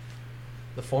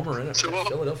 The former NFL So what?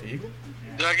 Philadelphia Eagle.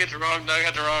 Did I get the wrong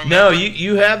No, number?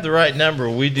 you have the right number.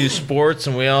 We do sports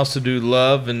and we also do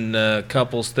love and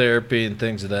couples therapy and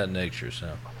things of that nature.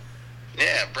 So.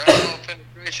 Yeah, brown hole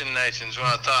penetration nation's what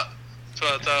I thought. That's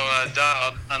what I thought when I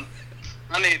dialed.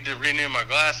 I needed to renew my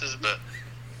glasses, but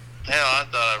hell, I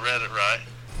thought I read it right.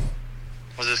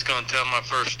 I was just going to tell my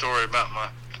first story about my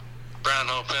brown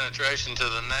hole penetration to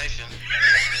the nation.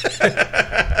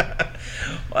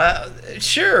 Well,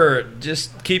 sure.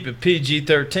 Just keep it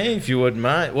PG-13 if you wouldn't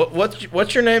mind.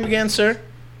 What's your name again, sir?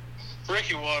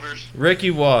 Ricky Waters.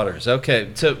 Ricky Waters. Okay.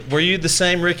 So were you the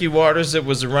same Ricky Waters that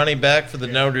was a running back for the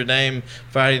Notre Dame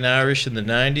Fighting Irish in the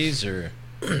 90s, or?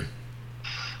 Man,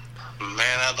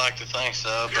 I'd like to think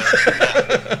so, but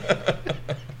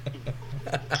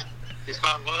if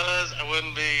I was,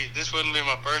 this wouldn't be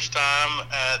my first time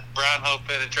at brown hole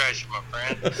penetration, my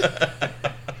friend.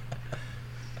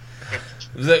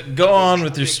 Go on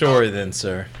with your story then,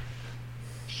 sir.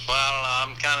 Well, I don't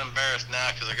know. I'm kind of embarrassed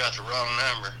now because I got the wrong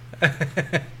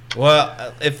number.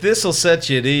 Well, if this will set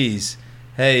you at ease,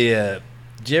 hey,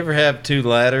 did you ever have 2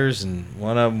 ladders and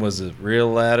one of them was a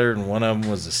real ladder and one of them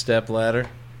was a step ladder?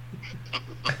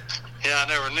 Yeah, I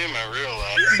never knew my real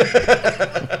life.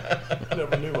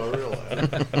 Never knew my real life.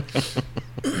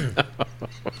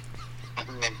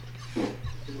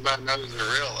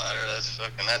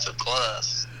 that's a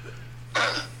plus.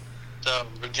 So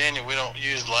Virginia, we don't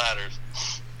use ladders.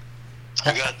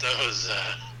 We got those.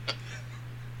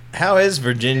 How is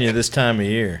Virginia this time of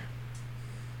year?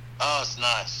 Oh, it's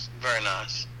nice, very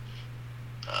nice.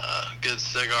 Good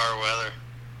cigar weather.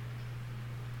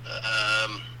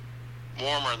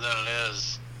 Warmer than it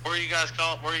is. Where you guys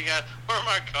call? Where am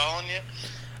I calling you?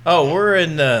 Oh, we're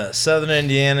in southern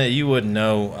Indiana. You wouldn't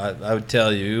know. I would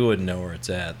tell you, you wouldn't know where it's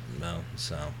at. No,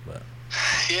 so, but.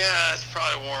 Yeah, it's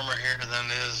probably warmer here than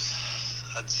it is,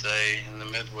 I'd say, in the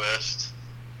Midwest.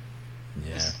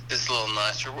 Yeah. It's a little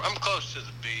nicer. I'm close to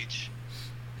the beach.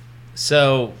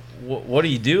 So, what do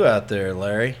you do out there,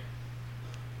 Larry?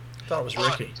 I thought it was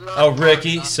Ricky. Oh,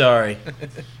 Ricky. Sorry.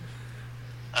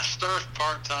 I surf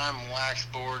part-time wax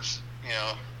boards,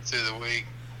 through the week.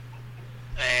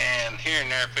 And here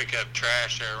and there pick up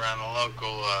trash there around the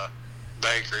local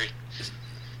bakery.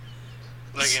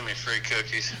 They give me free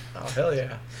cookies. Oh, hell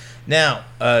yeah. Now,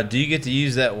 do you get to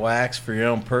use that wax for your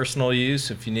own personal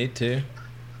use if you need to?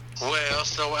 Well,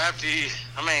 so after is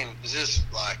this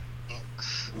like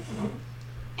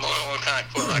what kind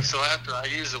of like? So after I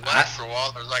use the wax for a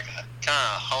while, there's like a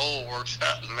kind of hole works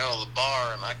out in the middle of the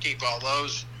bar, and I keep all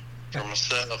those for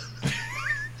myself.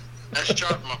 That's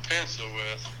sharpen my pencil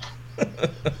with.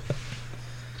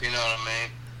 You know what I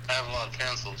mean? I have a lot of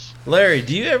pencils. Larry,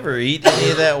 do you ever eat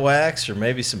any of that wax or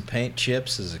maybe some paint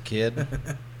chips as a kid? Did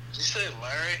you say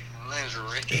Larry? My name's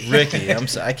Ricky. Ricky,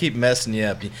 I keep messing you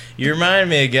up. You remind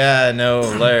me of a guy I know,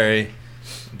 Larry.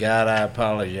 God, I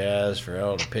apologize for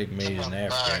all the pygmies in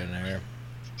Africa in there.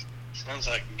 Sounds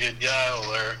like a good guy,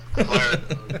 Larry.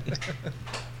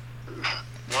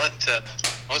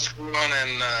 What's going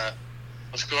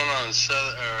on in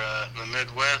southern or the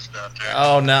Midwest out there?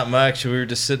 Oh, not much. We were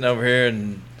just sitting over here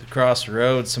and across the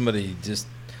road, somebody just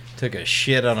took a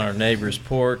shit on our neighbor's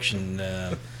porch and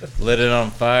lit it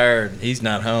on fire. He's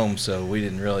not home, so we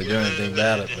didn't really do anything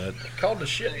about it. But Called the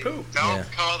shit poop. Don't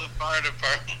call the fire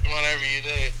department whenever you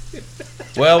do.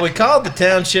 well, we called the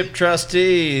township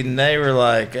trustee, and they were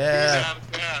like, He's out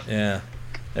of town. yeah.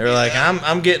 They were like,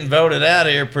 I'm getting voted out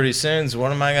of here pretty soon, so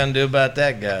what am I going to do about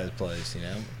that guy's place,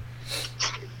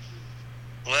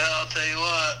 Well, I'll tell you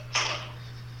what.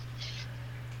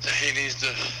 He needs to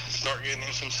start getting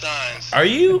him some signs. Are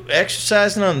you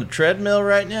exercising on the treadmill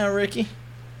right now, Ricky?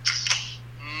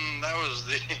 That was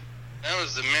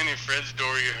the mini fridge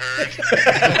door you heard.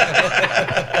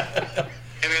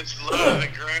 And it's low to the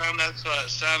ground. That's why it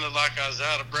sounded like I was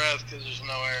out of breath because there's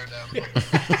no air down there.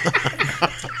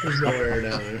 There's no air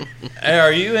down there. Hey,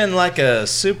 are you in like a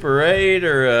Super 8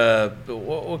 or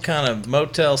what kind of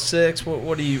Motel 6?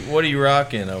 What are you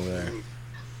rocking over there?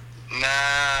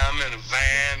 Nah, I'm in a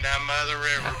van down by the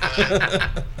river.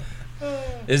 Bud.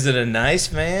 Is it a nice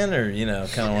van or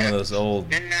kind of one of those old?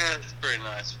 Yeah, it's a pretty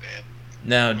nice van.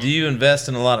 Now, do you invest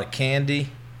in a lot of candy?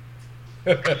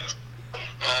 No,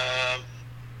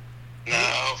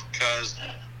 because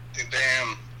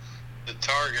the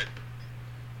Target,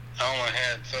 I only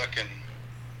had fucking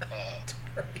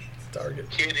Target.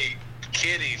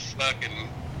 kitty fucking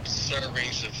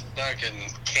servings of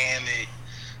fucking candy,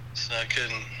 so I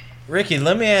couldn't. Ricky,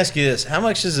 let me ask you this: how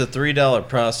much does a $3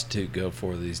 prostitute go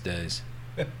for these days?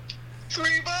 $3,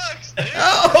 dude.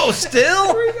 Oh,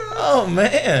 still? Oh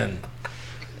man,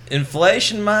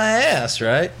 inflation my ass,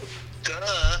 right?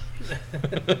 Duh.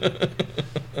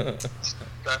 Trying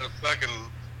to fucking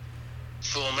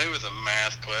fool me with a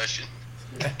math question.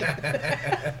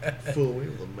 Fool me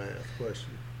with a math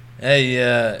question. Hey,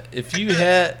 if you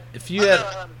had, I know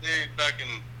how to do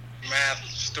fucking math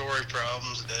story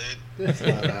problems, dude. That's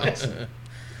not Allison.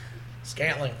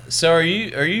 Scantling. so are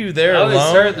you there I always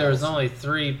alone? heard there was only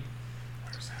 3.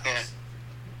 Yeah.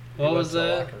 What was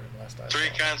that? Three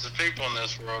kinds of people in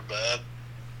this world, bud.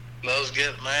 Those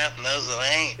get math and those that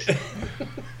ain't.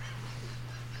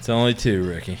 It's only 2,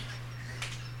 Ricky.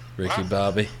 Ricky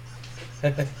Bobby.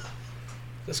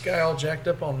 This guy all jacked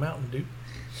up on Mountain Dew.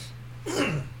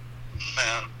 Man,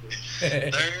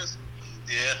 there's,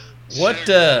 yeah. What,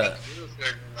 Sugar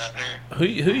out Who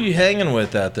here. you hanging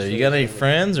with out there? You got any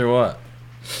friends or what?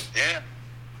 Yeah.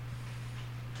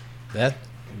 That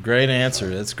great answer.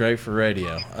 That's great for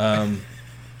radio.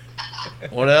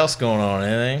 What else going on?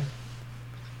 Anything?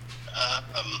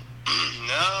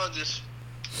 No, just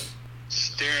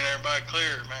steering everybody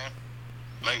clear, man.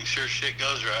 Making sure shit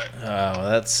goes right. Oh,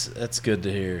 that's good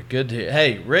to hear. Good to hear.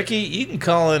 Hey, Ricky, you can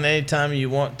call in anytime you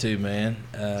want to, man.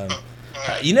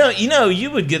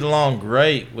 You would get along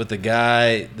great with the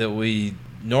guy that we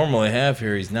normally have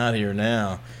here. He's not here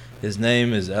now. His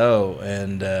name is O,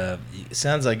 and it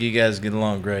sounds like you guys get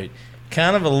along great.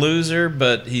 kind of a loser,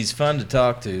 but he's fun to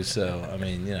talk to. So I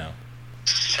mean, you know.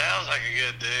 Sounds like a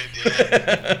good dude.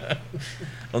 Yeah.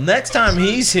 Well, next time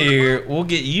he's here, we'll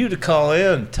get you to call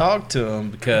in and talk to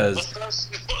him because What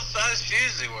size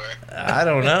shoes do you wear? I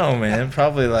don't know, man.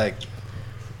 Probably like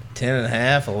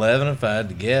 10.5, 11 if I had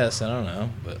to guess. I don't know,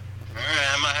 but. All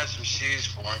right, I might have some shoes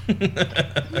for him.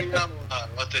 You know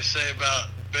what they say about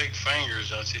big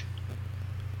fingers, don't you?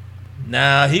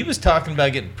 Nah, he was talking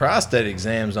about getting prostate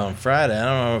exams on Friday. I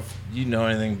don't know if you know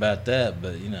anything about that,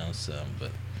 but you know some.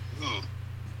 But Ooh.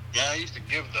 Yeah, I used to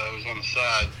give those on the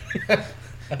side.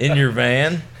 in your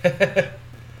van, Well,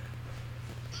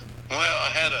 I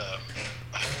had a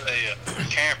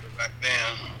camper back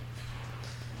then.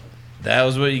 that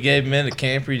was what you gave him in a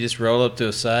camper. You just roll up to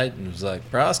a site and it was like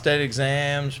prostate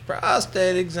exams,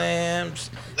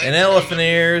 and elephant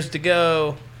ears to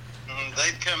go.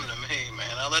 They'd come to me,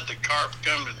 man. I let the carp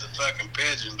come to the fucking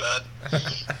pigeon, bud.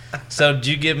 So did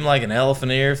you give him like an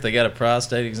elephant ear if they got a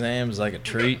prostate exam as like a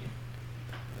treat?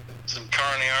 Some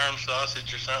carne arm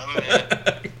sausage or something.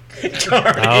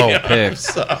 Yeah. Oh, pigs.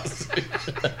 Sausage.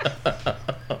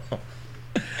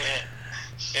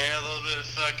 Yeah, a little bit of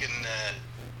fucking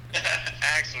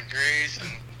axle grease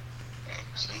and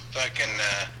some fucking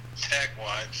tech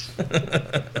wipes.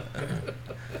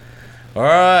 All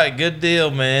right, good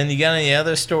deal, man. You got any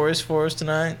other stories for us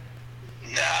tonight?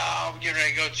 No, I'm getting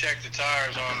ready to go check the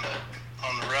tires on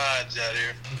the rides out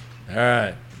here. All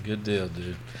right, good deal,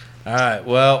 dude. All right,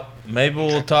 well, maybe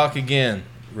we'll talk again,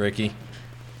 Ricky.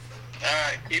 All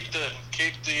right, keep the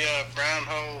brown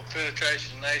hole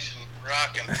penetration nation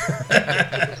rocking.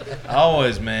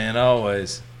 Always, man,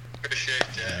 always. Appreciate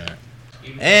that.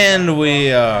 And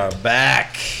we are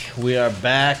back. We are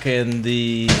back, and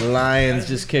the Lions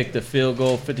just kicked a field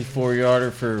goal,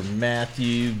 54-yarder for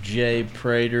Matthew J.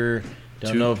 Prater.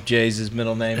 Don't know if Jay's his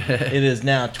middle name. It is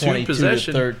now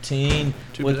 22-13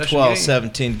 with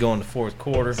 12-17 going to fourth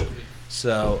quarter.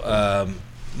 So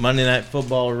Monday Night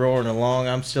Football roaring along.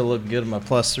 I'm still looking good at my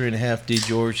plus 3.5. D.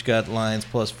 George got Lions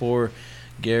plus 4.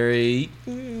 Gary,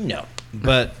 no.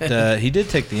 But he did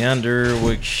take the under,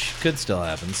 which could still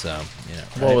happen. So, you know.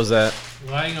 What was that?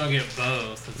 Why are you going to get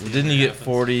both? Well, didn't you get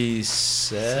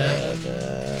 47?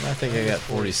 I think I got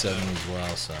 47 as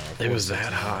well. So It was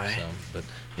that 47, high. So, but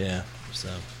yeah, so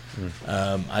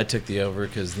I took the over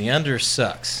because the under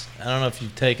sucks. I don't know if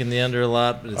you've taken the under a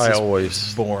lot, but it's I just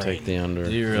always boring. take the under.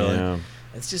 Do you really? Yeah.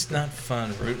 It's just not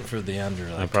fun rooting for the under.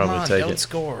 Like, I probably come on, take don't it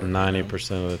score.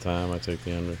 90% of the time. I take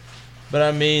the under. But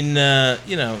I mean,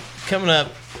 you know, coming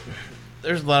up,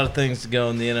 there's a lot of things to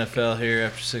go in the NFL here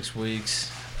after 6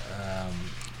 weeks.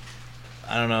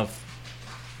 I don't know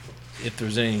if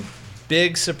there's any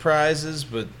big surprises,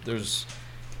 but there's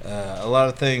a lot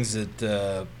of things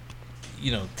that,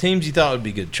 you know, teams you thought would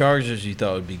be good. Chargers you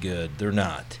thought would be good. They're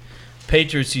not.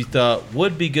 Patriots you thought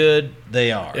would be good.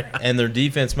 They are. Yeah. And their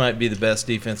defense might be the best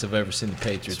defense I've ever seen the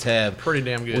Patriots have. Pretty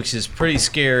damn good. Which is pretty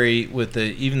scary with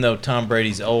even though Tom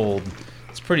Brady's old,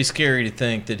 it's pretty scary to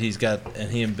think that he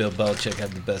and Bill Belichick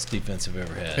have the best defense I've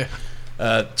ever had.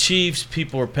 Chiefs,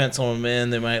 people are penciling them in.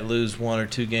 They might lose 1 or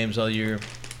 2 games all year.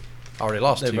 Already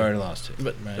lost They've two. already lost 2.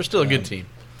 But right? they're still a good team.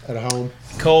 At home.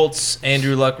 Colts,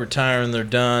 Andrew Luck retiring. They're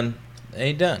done. They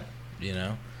ain't done, you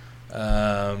know.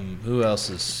 Who else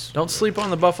is? Don't sleep on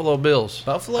the Buffalo Bills.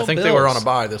 I think they were on a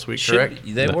bye this week, correct?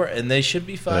 They were, and they should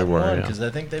be 5-1 because I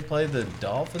think they play the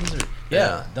Dolphins.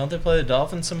 Yeah. Don't they play the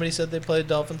Dolphins? Somebody said they played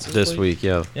Dolphins This week,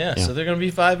 yeah. Yeah, so they're going to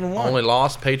be 5-1. Only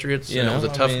lost Patriots. You and know, it was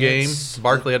a tough game. it's-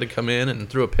 Barkley had to come in and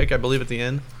threw a pick, I believe, at the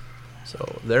end.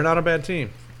 So they're not a bad team.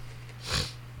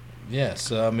 Yeah,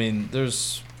 so I mean,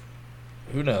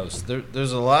 who knows?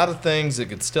 There's a lot of things that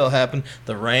could still happen.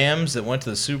 The Rams that went to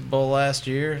the Super Bowl last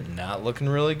year, not looking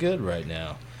really good right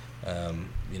now.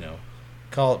 You know,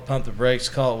 call it pump the brakes,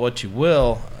 call it what you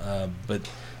will, but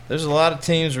there's a lot of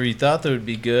teams where you thought they would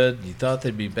be good, you thought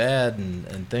they'd be bad,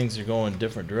 and things are going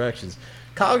different directions.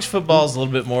 College football is a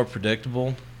little bit more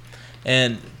predictable.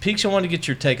 And, Peaks, I want to get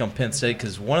your take on Penn State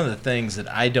because one of the things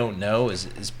that I don't know is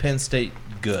Penn State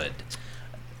good?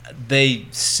 They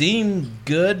seem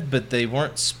good, but they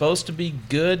weren't supposed to be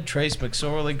good. Trace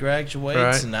McSorley graduates,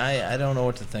 Right. and I don't know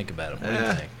what to think about him. What do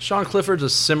you think? Sean Clifford's a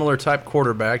similar type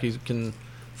quarterback. He can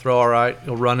throw all right.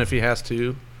 He'll run if he has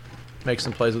to, make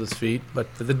some plays with his feet.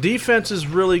 But the defense is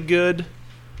really good.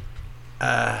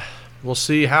 We'll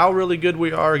see how really good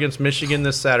we are against Michigan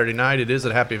this Saturday night. It is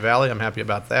at Happy Valley. I'm happy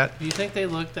about that. Do you think they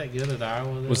looked that good at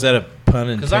Iowa? Was that a pun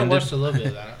intended? Because I watched a little bit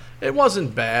of that. It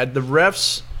wasn't bad. The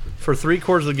refs for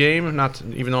 3/4 of the game,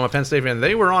 even though I'm a Penn State fan,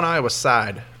 they were on Iowa's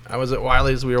side. I was at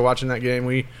Wiley's. We were watching that game.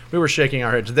 We were shaking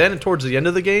our heads. Then towards the end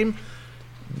of the game,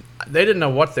 they didn't know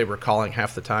what they were calling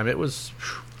half the time. It was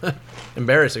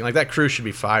embarrassing. Like, that crew should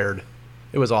be fired.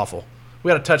 It was awful.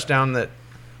 We had a touchdown that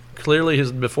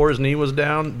clearly before his knee was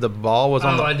down, the ball was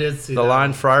on I did see the that line.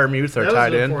 one. Fryer-Muth, our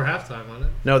tight end. Before halftime, wasn't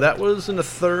it? No, that was in the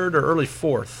third or early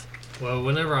fourth. Well,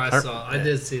 whenever I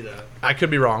did see that. I could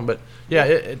be wrong, but yeah,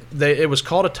 it was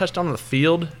called a touchdown on the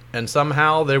field, and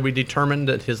somehow we determined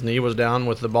that his knee was down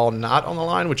with the ball not on the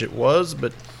line, which it was,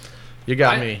 but you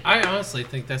got me. I honestly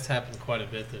think that's happened quite a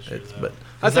bit this year, though. But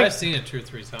I've seen it 2 or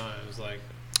 3 times. Like,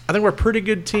 I think we're a pretty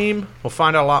good team. We'll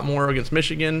find out a lot more against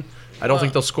Michigan. I don't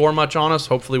think they'll score much on us.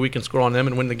 Hopefully we can score on them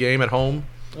and win the game at home.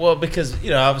 Well, because,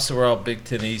 obviously we're all Big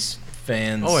Ten East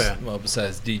fans. Oh, yeah. Well,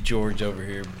 besides D. George over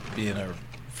here being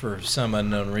for some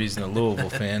unknown reason, a Louisville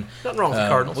fan. Nothing wrong with the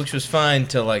Cardinals. Which was fine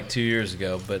till like 2 years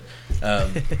ago. But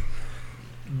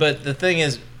but the thing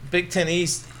is, Big Ten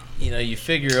East, you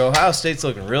figure Ohio State's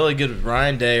looking really good with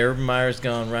Ryan Day. Urban Meyer's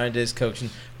gone. Ryan Day's coaching.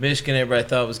 Michigan, everybody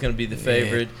thought was going to be the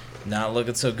favorite. Not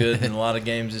looking so good in a lot of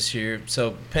games this year.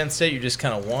 So Penn State, you're just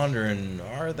kind of wondering,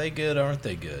 are they good? Aren't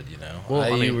they good?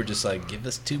 Well, You were just like, give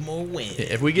us 2 more wins.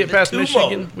 If we get past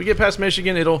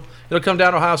Michigan, it'll come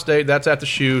down to Ohio State. That's at the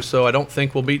shoe, so I don't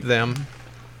think we'll beat them.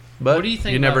 But what do you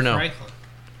think you never about know. Franklin?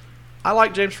 I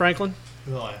like James Franklin.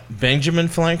 Really? Benjamin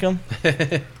Franklin.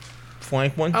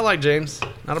 Franklin. I like James.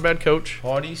 Not a bad coach.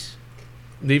 Parties.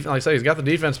 Like I say, he's got the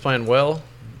defense playing well.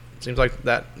 Seems like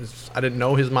I didn't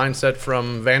know his mindset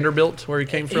from Vanderbilt, where he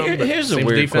came from. But Here's a seems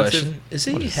weird defensive. question. Is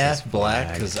he half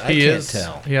black? Because I He can't is.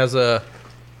 tell. He has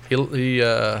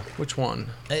which one?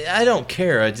 I don't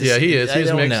care. He is. He is I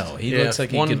don't mixed. know. He Yeah, looks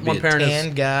like he one could be a parent is-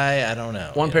 tan guy. I don't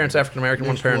know. One parent's African American,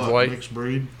 one parent's white. Mixed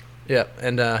breed. Yeah,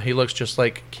 and he looks just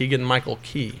like Keegan Michael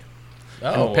Key.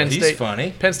 Oh, Penn he's State-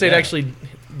 funny. Penn State Yeah. actually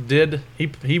did.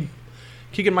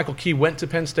 Keegan Michael Key went to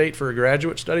Penn State for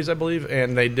graduate studies, I believe,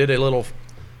 and they did a little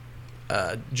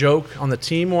joke on the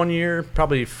team one year,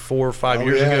 probably 4 or 5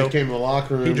 years ago. He came in the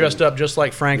locker room. He dressed up just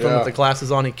like Franklin Yeah. with the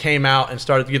glasses on. He came out and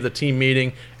started to give the team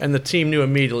meeting, and the team knew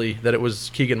immediately that it was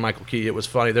Keegan Michael Key. It was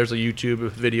funny. There's a YouTube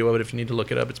video of it if you need to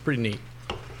look it up. It's pretty neat.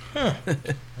 All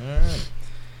right.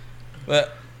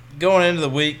 But going into the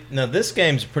week, now this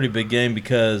game's a pretty big game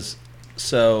because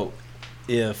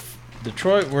if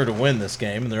Detroit were to win this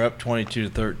game and they're up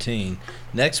 22-13,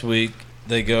 next week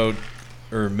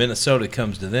Minnesota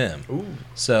comes to them. Ooh.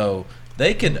 So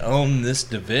they could own this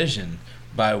division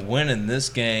by winning this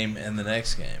game and the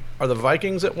next game. Are the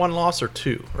Vikings at 1 loss or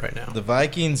 2 right now? The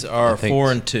Vikings are I think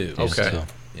 4-2. Okay. So,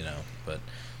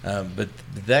 but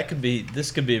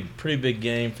this could be a pretty big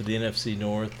game for the NFC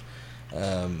North.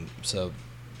 So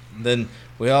then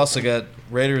we also got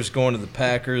Raiders going to the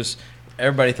Packers.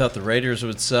 Everybody thought the Raiders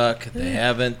would suck. They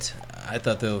haven't. I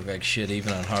thought they looked like shit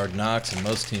even on Hard Knocks, and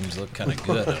most teams look kind of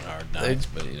good on Hard Knocks.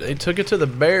 They took it to the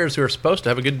Bears, who are supposed to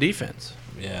have a good defense.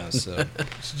 Yeah, so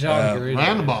It's John Gruden.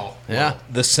 Ran the ball. Yeah.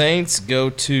 the Saints go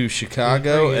to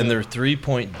Chicago, and they're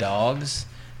 3-point dogs,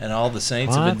 and all the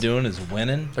Saints have been What? doing is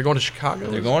winning. They're going to Chicago.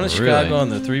 They're going to Really? Chicago,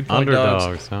 and they're 3-point dogs.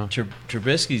 Underdogs, huh?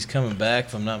 Trubisky's coming back,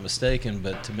 if I'm not mistaken,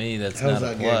 but to me, that's How's not a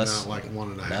that game plus. not like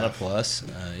 1.5? Not a plus,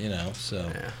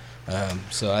 so. Yeah.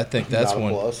 So I think that's Not a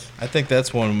one. plus. I think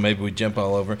that's one. Maybe we jump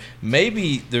all over.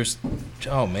 Maybe there's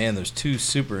 2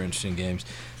 super interesting games.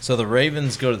 So the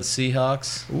Ravens go to the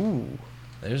Seahawks. Ooh.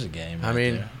 There's a game. I right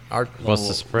mean, there. our What's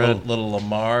the spread? Little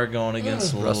Lamar going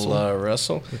against little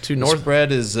Russell. The two The North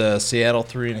spread is Seattle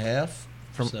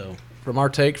 3.5. from our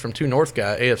take from 2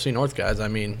 AFC North guys. I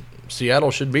mean,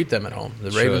 Seattle should beat them at home. The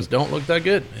Should. Ravens don't look that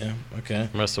good. Yeah. Okay.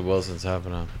 Russell Wilson's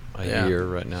having a Yeah. year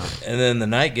right now. And then the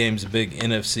night game's a big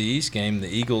NFC East game. The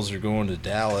Eagles are going to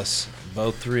Dallas,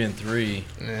 both 3-3.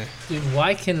 Dude,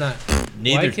 why cannot?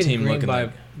 Neither why can team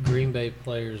looking Green Bay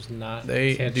players not?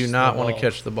 They catch do not the want to ball?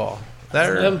 catch the ball. That's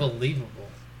That unbelievable.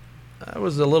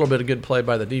 was a little bit of good play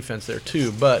by the defense there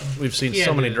too, but we've seen Yeah,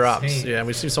 so many dude, drops. it's Yeah,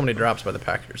 we've seen so many drops by the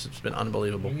Packers. It's been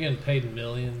unbelievable. You're getting paid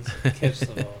millions to catch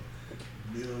the ball.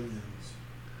 Millions.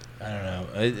 I don't know.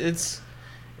 It's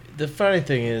the funny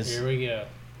thing is Here we go.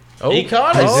 Oh, he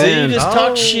caught it. he's See, in. you just Oh.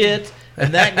 talked shit,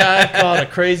 and that guy caught a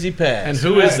crazy pass. And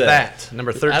who is that?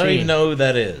 Number 13. I don't even know who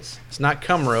that is. It's not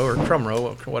Cumro or Crumro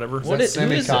or whatever. What That's who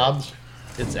Sammy is it? Cobbs.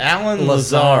 It's Alan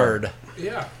Lazard.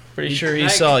 Yeah. Pretty sure he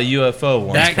That- saw a UFO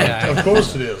once. That guy. Of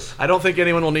course it is. I don't think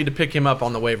anyone will need to pick him up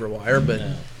on the waiver wire, but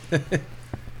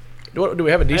do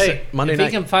we have a decent Hey, Monday if night?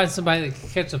 he can find somebody that can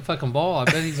catch a fucking ball, I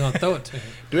bet he's gonna throw it to him.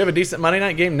 Do we have a decent Monday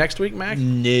night game next week, Mac?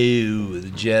 No, the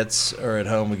Jets are at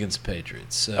home against the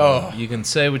Patriots. So Oh. you can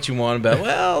say what you want about,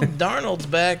 well, Darnold's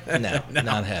back. No,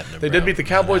 not happening. They bro. did beat the Not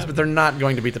Cowboys, happening. but they're not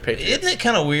going to beat the Patriots. Isn't it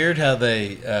kind of weird how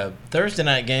they Thursday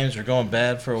night games were going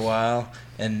bad for a while,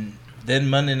 and then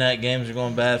Monday night games are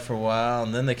going bad for a while,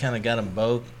 and then they kind of got them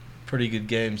both pretty good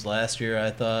games last year,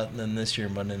 I thought. And then this year,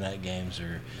 Monday night games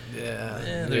are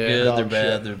they're good, dog they're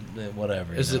bad, shit. they're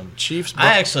whatever. Is you it know. Chiefs?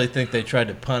 I actually think they tried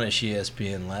to punish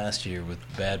ESPN last year with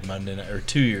bad Monday night, or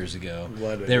 2 years ago.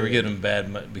 Glad They were did. getting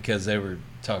bad because they were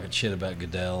talking shit about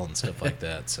Goodell and stuff like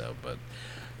that. So, but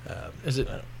Is it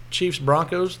Chiefs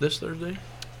Broncos this Thursday?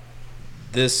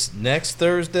 this next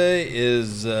Thursday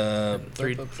is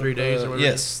 3 days or whatever?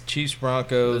 yes, Chiefs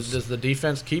Broncos. Does the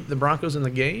defense keep the Broncos in the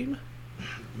game?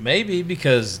 Maybe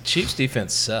because Chiefs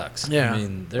defense sucks. Yeah. I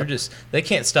mean they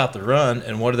can't stop the run,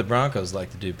 and what do the Broncos like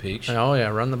to do, Peach? Oh yeah,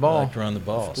 run the They ball. like to run the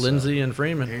ball. so. Lindsey and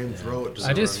Freeman. And throw it to I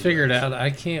the just running figured backs. out I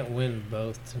can't win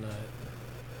both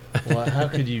tonight. Well, how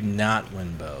could you not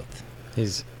win both? He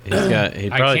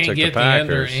probably I can't took get the the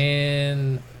under Packers.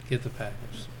 and get the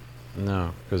Packers.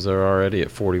 No, because they're already at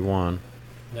 41.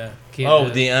 Yeah. Can't Oh,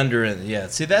 do it. the under and yeah.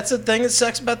 See, that's the thing that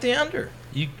sucks about the under.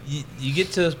 You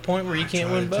get to a point where you can't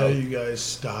I win tell both. you guys,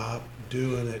 stop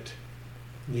doing it.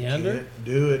 The You under? can't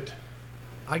do it.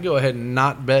 I go ahead and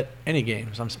not bet any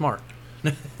games. I'm smart.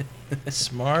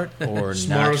 Smart or not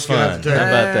Smartest guy fun? at How the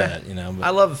about table. that? You know. But, I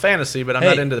love fantasy, but I'm Hey.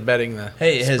 not into the betting the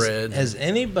hey, spreads. has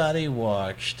anybody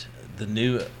watched the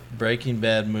new Breaking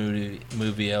Bad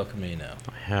movie El Camino?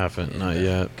 I haven't, not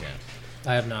yet. Okay.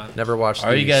 I have not. Never watched.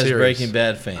 Are the you guys series. Breaking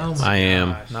Bad fans? Oh my I am.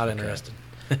 gosh. Not interested.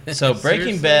 So Breaking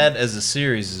Seriously? Bad as a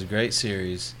series is a great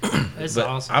series. It's But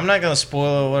awesome. I'm not going to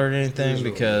spoil alert anything It is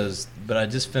really because, but I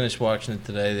just finished watching it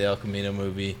today, the El Camino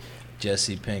movie.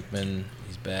 Jesse Pinkman,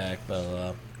 he's back, blah, blah,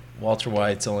 blah. Walter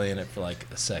White's only in it for like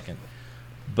a second.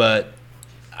 But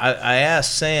I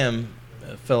asked Sam,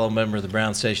 a fellow member of the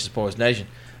Brown Station Sports Nation,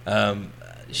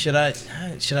 should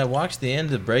I watch the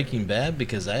end of Breaking Bad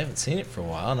because I haven't seen it for a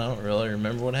while and I don't really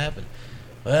remember what happened.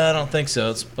 Well, I don't think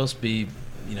so. It's supposed to be,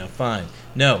 fine.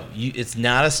 No, it's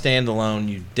not a standalone.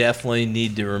 You definitely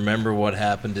need to remember what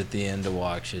happened at the end to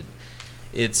watch it.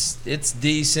 It's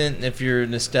decent, and if you're a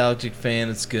nostalgic fan,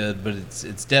 it's good. But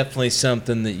it's definitely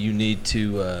something that you need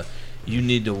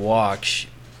to watch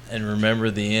and remember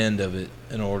the end of it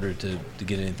in order to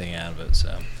get anything out of it.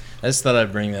 So I just thought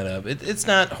I'd bring that up. It's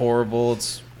not horrible.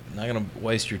 It's not gonna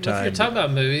waste your If you're time. talking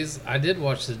about movies, I did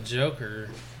watch The Joker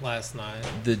last night,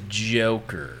 The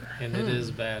Joker, and it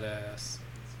is badass.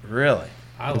 really?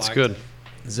 I It's liked good. it.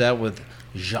 Is that with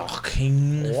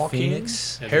Joaquin Joaquin?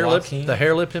 Phoenix? Hair lip, Joaquin? the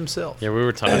hair lip himself. Yeah, we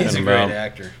were talking He's a great about,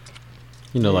 actor.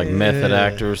 like method Yeah.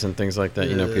 actors and things like that.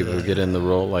 People who get in the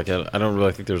role. Like, I don't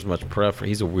really think there's much preference.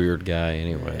 He's a weird guy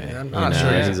anyway. Yeah, I'm you not know,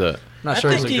 sure. He's a. Not I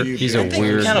sure he's think a he- good. He's a I think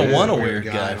weird- He kind of won a weird weird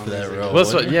guy, guy I for don't that think role. so. Well,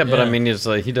 that's wouldn't what, he? but I mean, it's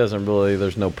like he doesn't really.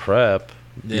 There's no prep.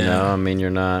 You Yeah. know, I mean, you're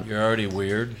not. You're already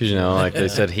weird. Because, like they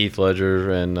said, Heath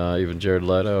Ledger and even Jared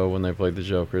Leto, when they played the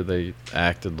Joker, they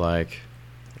acted like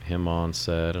him on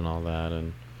set and all that.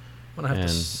 And I'm gonna have to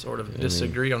And, sort of I mean-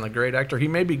 disagree on the great actor. He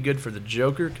may be good for the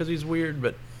Joker because he's weird,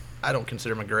 but I don't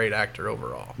consider him a great actor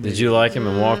overall. did you like him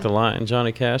in Walk the Line,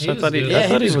 Johnny Cash? He I was thought he, good. I Yeah,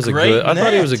 thought he he was was a great good. in I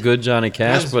thought he that. was a good Johnny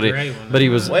Cash, was but he, great when but he he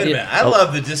was. Wait a yeah, minute. I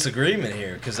love the disagreement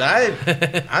here because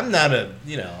I'm not a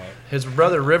His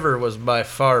brother River was by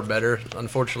far better.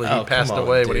 Unfortunately, he Oh, passed come on,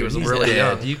 away when he dude. was He's really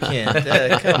dead. young. You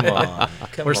can't. Come on.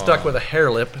 Come We're stuck on. with a hair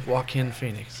lip. Joaquin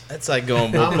Phoenix. That's like going,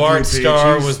 I'm well, with Bart you, Peach.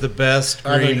 Starr He's- was the best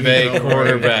I think Green he's Bay overrated.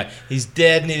 quarterback. He's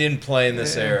dead and he didn't play in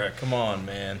this era. Come on,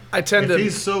 man. I tend If to.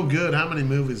 he's so good, how many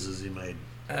movies has he made?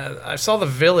 I saw The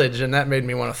Village, and that made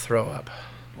me want to throw up.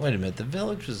 Wait a minute. The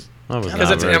Village was. that was Because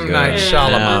not it's very M. good. Night Shyamalan.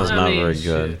 Yeah, it was I not mean, very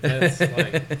shit,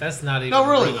 good. That's not even. No,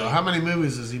 really though. How many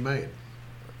movies has he made?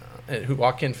 Who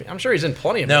Joaquin? I'm sure he's in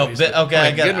plenty of No, movies. but okay, I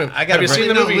Like, got. good movie. I got. Have you seen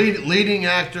the No, movie? leading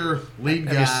actor, lead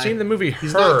guy. Have you seen the movie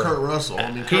He's Her? not Kurt Russell. I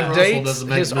mean, He Kurt Russell dates doesn't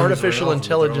make his movies very artificial often, but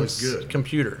they're always intelligence good.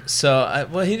 computer. So,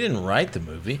 well, he didn't write the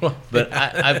movie, but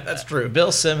I That's true.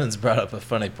 Bill Simmons brought up a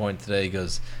funny point today. He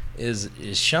goes, "Is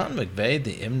Sean McVay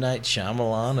the M. Night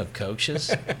Shyamalan of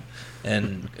coaches?"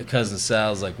 And cousin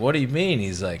Sal's like, "What do you mean?"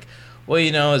 He's like, "Well,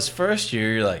 his first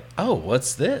year, you're like, oh,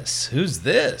 what's this? Who's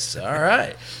this? All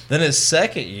right." Then his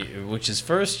second year, which his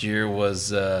first year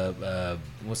was,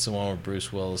 what's the one where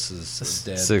Bruce Willis is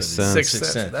dead? Sixth but- Sense. Sixth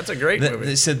Sense. That's a great movie.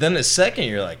 They said then his second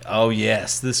year, like, oh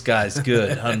yes, this guy's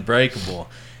good, Unbreakable.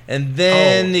 And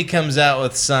then he comes out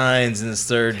with Signs in his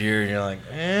third year, and you're like,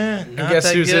 not And guess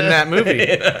that who's good. in that movie?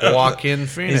 Yeah. Joaquin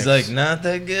Phoenix. He's like, not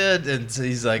that good. And so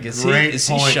he's like, is Great he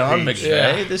point, Sean Peach. McVay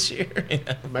Yeah. this year?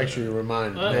 Make sure you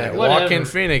remind me. Yeah, Whatever. Joaquin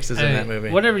Phoenix is in Hey, that movie.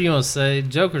 Whatever you want to say,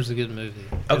 Joker's a good movie.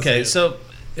 Okay, It's so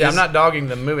Yeah, I'm not dogging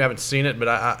the movie. I haven't seen it, but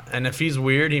and if he's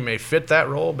weird, he may fit that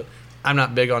role. But I'm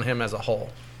not big on him as a whole.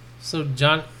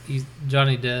 Johnny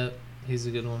Depp, he's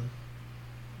a good one.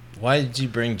 Why did you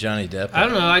bring Johnny Depp? I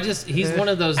don't know. He's one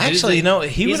of those dudes. Actually, you know, he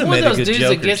he's would have one made of a those good dudes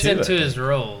Joker that gets too, I into think. his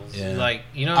roles. Yeah. Like,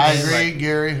 you know what I I mean? agree, Like,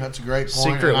 Gary. That's a great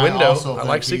point. Secret and Window. I also I think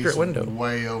like Secret he's Window.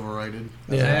 Way overrated.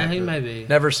 yeah, he may be.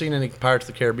 Never seen any Pirates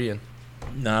of the Caribbean.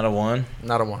 Not a one.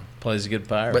 Not a one. Plays a good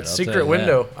pirate. But I'll tell Secret you that.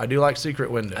 Window, I do like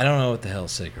Secret Window. I don't know what the hell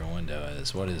Secret Window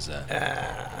is. What is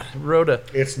that? Rhoda.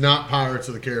 It's not Pirates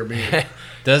of the Caribbean.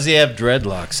 Does he have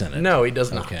dreadlocks in it? No, he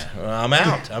does not. Okay. Well, I'm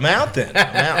out. I'm out then.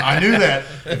 I'm out. I knew that.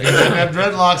 If he didn't have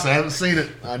dreadlocks, I haven't seen it.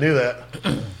 I knew that.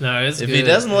 No, it's If good. he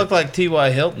doesn't look like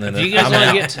T.Y. Hilton in If it, you guys I'm want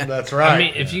out. to get, That's right. I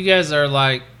mean, if you guys are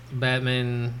like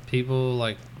Batman people,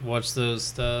 like watch those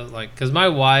stuff, like, because my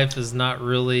wife is not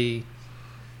really.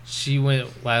 She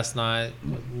went last night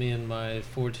with me and my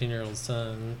 14-year-old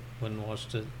son went and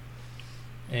watched it,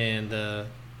 and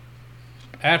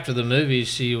after the movie,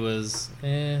 she was,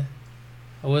 I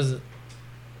wasn't.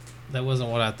 That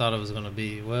wasn't what I thought it was going to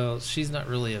be. Well, she's not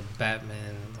really a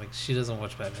Batman. Like, she doesn't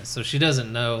watch Batman, so she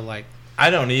doesn't know like I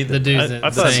don't either. the dudes that I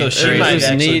thought so saying she it might was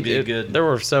actually neat. be good. There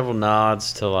were several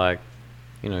nods to like,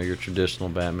 you know, your traditional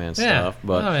Batman Yeah. stuff,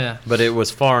 but Oh, yeah. but it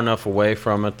was far enough away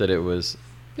from it that it was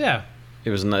Yeah. it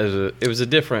was a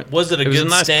different. Was it a good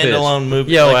nice standalone pitch.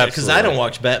 movie? Yeah, Because I don't absolutely.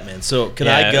 watch Batman, so could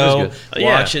Yeah, I it go was good.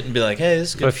 Yeah. watch it and be like, "Hey, this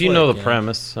is a good." But if you know the flick,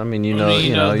 premise, I mean, you I know, mean,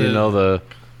 you know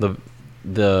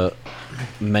the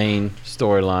main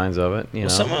storylines of it. You know,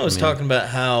 someone was I mean, talking about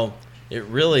how it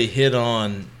really hit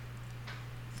on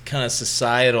kind of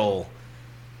societal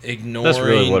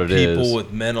ignoring what it people is.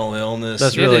 with mental illness.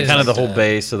 That's It really is kind of the like whole that.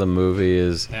 base of the movie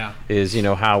is Yeah. you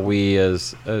know how we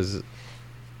as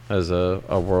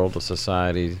a world of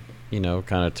society, you know,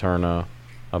 kind of turn a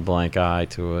blank eye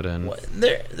to it and Well,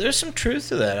 there's some truth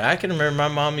to that. I can remember my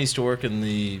mom used to work in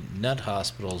the nut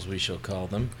hospitals, we shall call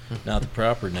them, not the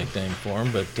proper nickname for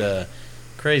them, but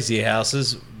crazy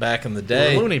houses back in the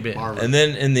day. Looney bin. Marvin. And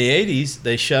then in the 80s,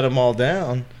 they shut them all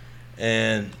down,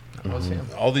 and That was him.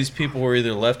 all these people were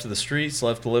either left to the streets,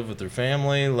 left to live with their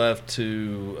family, left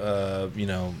to,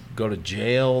 go to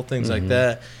jail, things like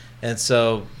that. And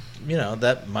so, you know,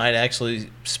 that might actually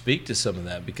speak to some of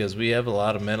that because we have a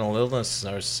lot of mental illness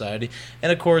in our society.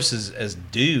 And, of course, as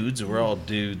dudes, we're all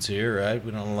dudes here, right?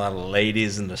 We don't have a lot of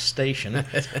ladies in the station.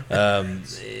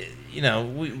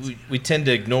 We tend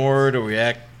to ignore it or we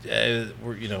act,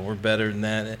 we're better than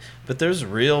that. But there's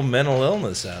real mental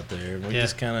illness out there. And we Yeah.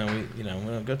 just kind of, we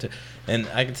don't go to. And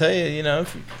I can tell you,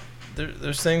 if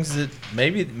there's things that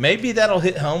maybe that'll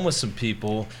hit home with some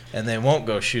people and they won't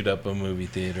go shoot up a movie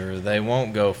theater or they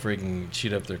won't go freaking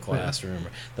shoot up their classroom or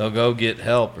they'll go get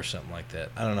help or something like that.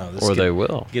 I don't know. This or is they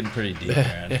will. getting pretty deep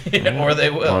around here. Or they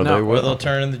will. Or they Or will. they'll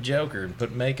turn in the Joker and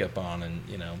put makeup on and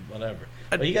whatever.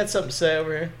 Well, you got something to say over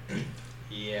here?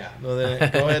 Yeah. Well, then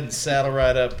go ahead and saddle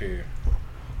right up here.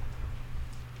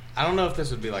 I don't know if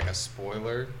this would be like a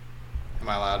spoiler. Am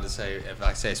I allowed to say, if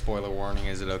I say spoiler warning,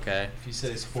 is it okay? If you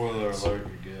say spoiler alert,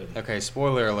 you're good. Okay,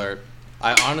 spoiler alert.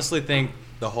 I honestly think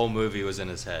the whole movie was in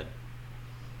his head.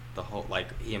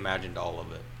 He imagined all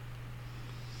of it.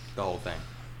 The whole thing.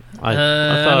 I I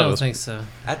thought it don't was. think so.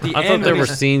 At the I end, thought there when were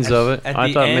he- scenes of it. At I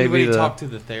the thought end, maybe when he the. talked to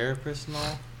the therapist and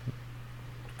all,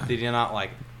 did he not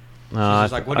like? No, She's I,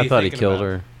 just like, "What are I you thought he thinking killed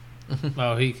about?" her.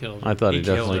 Oh, he killed her. I thought He he,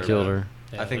 killed definitely her, killed man. her.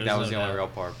 Yeah, I think that there's was no the only doubt. real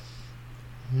part.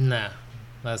 Nah,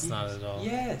 that's not at all.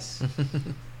 Yes.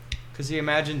 Because he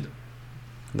imagined.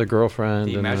 The girlfriend.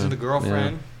 He and imagined the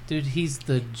girlfriend. Dude, he's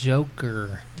the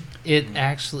Joker. It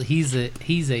actually, he's a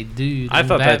dude. I in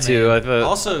thought that too. I Batman. thought.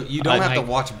 Also, you don't I- have to I-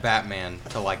 watch Batman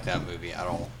to like that movie at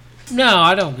all. No,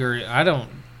 I don't agree. I don't.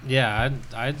 Yeah,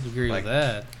 I agree Like, with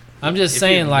that. I'm just if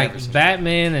saying, you've like never seen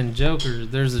Batman and Joker.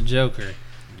 There's a Joker.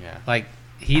 Yeah. Like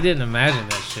he didn't imagine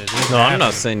that shit. It No, I'm happened.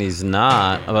 not saying he's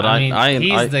not, but I mean,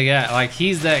 he's I the guy. Like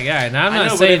he's that guy. And I'm I not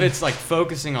know, saying but if it's like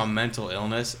focusing on mental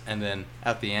illness, and then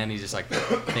at the end he just like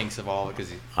thinks of all of it because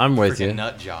he's I'm with freaking you.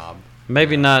 nut job.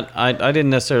 Maybe not. I didn't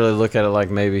necessarily look at it like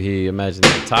maybe he imagined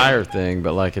the entire thing,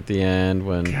 but like at the end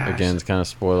when Gosh. again it's kind of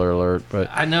spoiler alert. But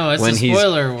I know it's when a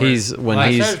spoiler. he's when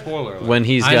Like, he's sorry, spoiler alert. when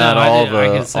he's I got know, I all did- I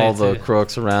can the say all the too.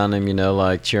 crooks around him,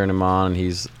 like cheering him on, and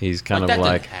he's kind Like, of that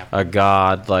like didn't happen. a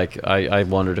god. Like I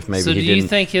wondered if maybe so he do you didn't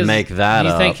think his make that Do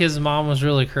you up. think his mom was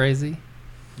really crazy?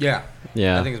 Yeah.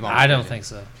 yeah, I think his mom. I was don't crazy. think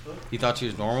so. You thought she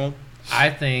was normal? I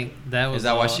think that was. Is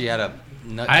that why all- she had a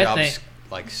nut I job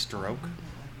think- stroke?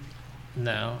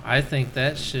 No, I think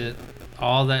that shit.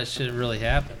 All that shit really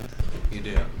happened. You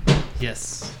do.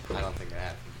 Yes, I don't think that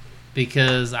happened.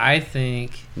 because I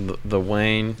think the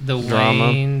Wayne the drama.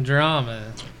 Wayne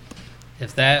drama.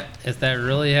 If that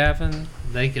really happened,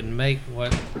 they could make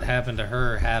what happened to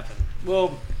her happen.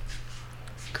 Well,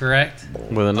 Correct?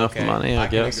 with enough okay, money, I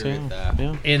can guess. agree Yeah. with that.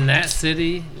 yeah. In that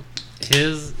city,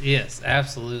 Yes,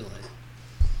 absolutely.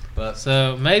 But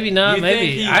So maybe not. You think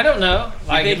Maybe he- I don't know.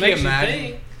 Like you it think makes he you imagined?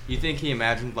 think. You think he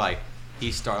imagined like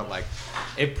he started like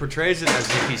it portrays it as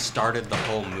if he started the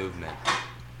whole movement.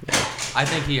 I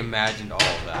think he imagined all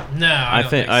of that. No, I don't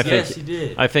think. I so. think Yes, he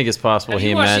did. I think it's possible Have he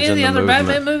you watched any of imagined the the other movement.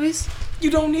 Batman movies?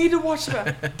 You don't need to watch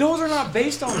that. Those are not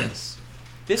based on this.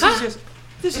 This Huh? is just.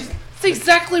 This is. That's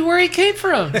exactly where he came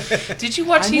from. Did you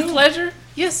watch I Heath know. Ledger?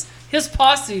 Yes, his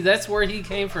posse. That's where he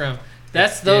came from.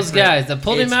 That's those different. guys that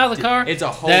pulled him It's out of the di- car. it's a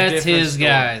whole That's different his story.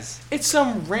 guys. It's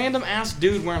some random ass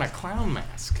dude wearing a clown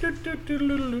mask. But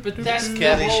that's the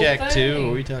whole Caddyshack 2. thing.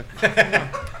 What are we talking?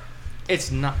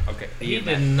 It's not okay. He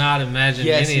did not imagine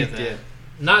Yes, any he of that. did.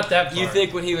 Not that part. You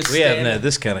think when he was We haven't standing, had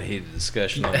this kind of heated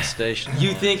discussion on the station.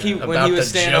 you think he when About he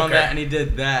was the standing on Joker. that and he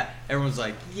did that, everyone's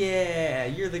like, "Yeah,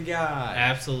 you're the guy."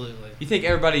 Absolutely. You think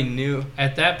everybody knew?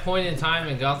 At that point in time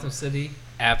in Gotham City,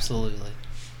 absolutely.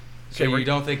 So Okay, you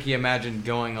don't think he imagined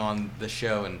going on the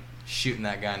show and shooting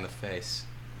that guy in the face?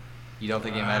 You don't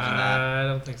think he imagined that? I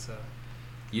don't think so.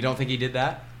 You don't think he did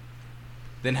that?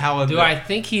 Then how would Do the- I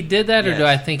think he did that, or do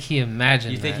Yes. I think he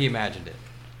imagined You think that? he imagined it?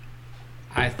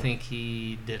 I think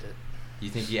he did it. You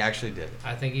think he actually did it?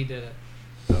 I think he did it.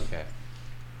 Okay.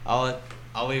 I'll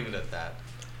leave it at that.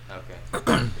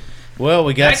 Okay. Well,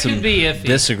 we got That some could be iffy.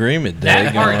 disagreement. That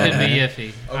Dave, part going could be on.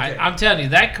 iffy. Okay. I'm telling you,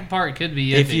 that part could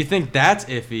be iffy. If you think that's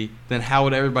iffy, then how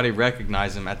would everybody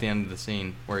recognize him at the end of the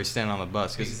scene where he's standing on the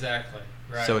bus? 'Cause- Exactly.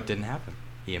 Right. So it didn't happen.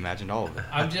 He imagined all of it.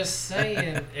 I'm just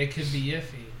saying it could be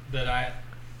iffy, but I'd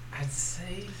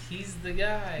say he's the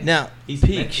guy. Now, He's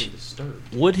Peach, mentally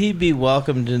disturbed. would he be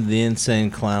welcomed into the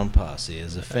Insane Clown Posse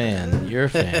as a fan? You're a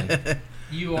fan.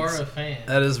 You are a fan.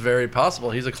 That is very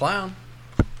possible. He's a clown,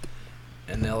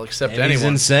 and they'll accept And he's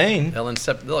anyone. insane. They'll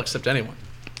accept anyone.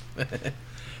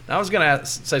 Now, I was gonna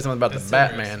say something about That's the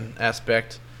Batman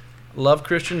aspect. Love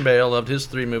Christian Bale. Loved his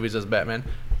 3 movies as Batman.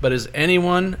 But is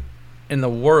anyone in the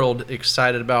world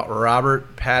excited about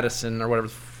Robert Pattinson or whatever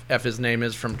the F his name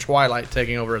is from Twilight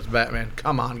taking over as Batman?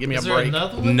 Come on, give me Is a there break.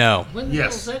 another one? No. When the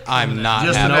Yes. hell's that I'm coming not out?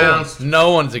 Just happy. announced.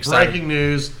 No one's excited. Breaking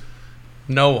news.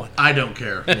 No one. I don't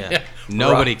care. Yeah.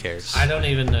 Nobody cares. I don't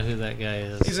even know who that guy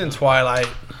is. He's in Twilight.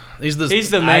 He's the He's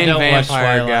the I main don't watch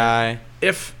vampire Twilight. guy.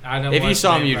 if I don't If you watch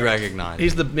saw him, you'd vampires. recognize.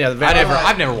 he's the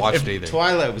I've never watched if it either.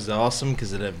 Twilight was awesome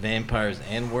because it had vampires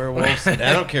and werewolves. And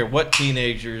I don't care what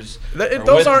teenagers. are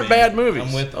Those with aren't me, bad movies.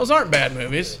 I'm with Those aren't bad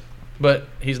movies. But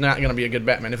he's not going to be a good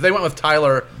Batman. If they went with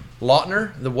Tyler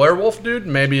Lautner, the werewolf dude,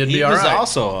 maybe it'd He be all was right.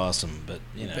 also awesome, but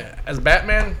you know, As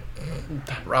Batman,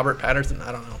 Robert Pattinson,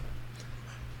 I don't know.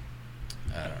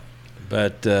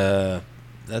 but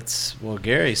that's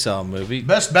Gary saw a movie.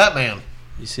 Best Batman.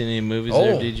 You seen any movies Oh.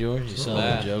 there, D. George? You saw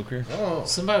that. the Joker? Oh.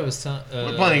 Somebody was telling.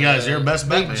 What plenty of guys here, best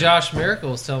Big Batman. Josh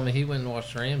Miracle was telling me he went and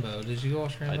watched Rambo. Did you go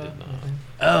watch Rambo? did not.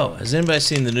 Oh, has anybody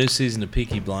seen the new season of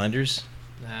Peaky Blinders?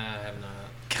 Nah, I have not.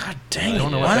 God dang I it!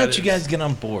 don't know what Why that don't you is. guys get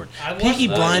on board? I watched Peaky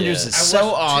that, Blinders yeah. is I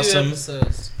so watched 2 awesome.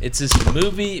 episodes. It's this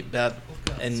movie about,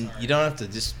 God, and sorry. you don't have to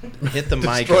just hit the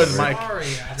mic. Destroy the over it. mic. Sorry,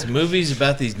 It's movies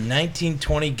about these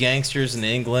 1920 gangsters in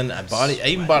England. I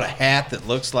even bought a hat that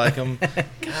looks like them.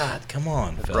 God, come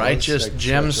on, fellas. Righteous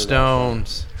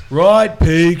gemstones. Right,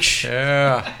 Peach.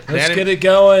 Yeah. Let's Danny- get it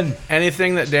going.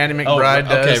 Anything that Danny Oh, McBride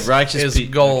okay, does Righteous is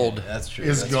Peach. gold. Okay, that's true.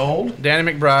 Is That's gold?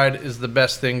 Danny McBride is the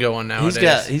best thing going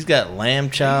nowadays. He's got lamb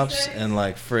chops and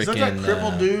like Is that that freaking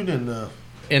crippled dude in the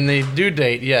In the due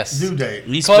date, yes. due date?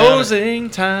 Closing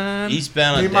time.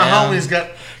 Eastbound Me and and my down. homies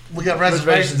we got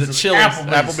reservations at at Chili's,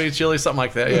 Applebee's. Applebee's, Chili's, something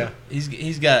like that. Yeah.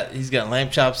 He's got lamb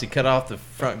chops. He cut off the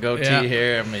front goatee Yeah.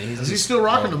 hair. I mean, he's Is he just- still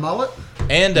rocking the mullet?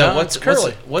 And No, what's it's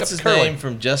curly. What's It's his curly. name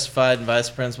from Justified and Vice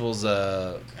Principals?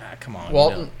 Come on,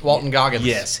 Walton Goggins.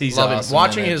 Yes, he's Love him. awesome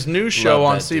Watching in it. his new show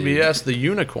Love on that dude. CBS, The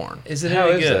Unicorn. Is it How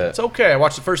any is good? that? It's okay. I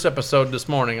watched the first episode this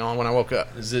morning on when I woke up.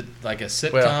 Is it like a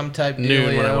sitcom Well, type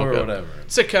noon when I deal woke or up. whatever?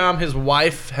 Sitcom. His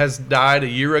wife has died a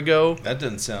year ago. That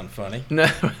doesn't sound funny. No,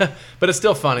 but it's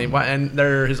still funny. And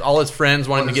all his friends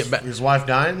want him to His, get back. his wife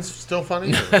dying's still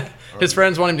funny? Or- His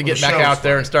friends want him to Or get the back show's out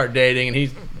there funny. and start dating, and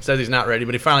he says he's not ready,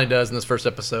 but he finally does in this first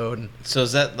episode. And So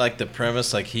is that like the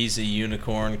premise? Like he's a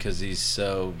unicorn because he's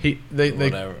so they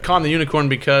Whatever. call him the unicorn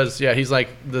because he's like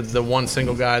the one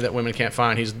single guy that women can't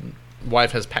find. His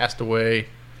wife has passed away,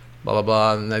 blah blah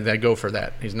blah, and they go for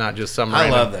that. He's not just some. I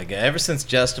random, love that guy. Ever since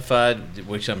Justified,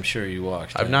 which I'm sure you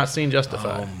watched. I've not seen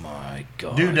Justified. Oh my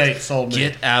god! Due date sold me.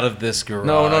 Get out of this garage.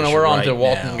 No, we're on to right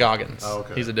Walton now. Goggins. Oh,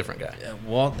 okay. He's a different guy.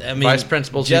 I mean, Vice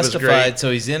Principals, he was Justified. great.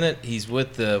 So he's in it. He's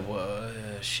with the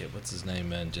shit. What's his name,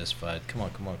 man? Justified. Come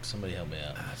on, somebody help me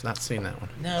out. I've not seen that one.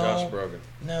 No, Josh Brolin.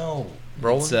 no.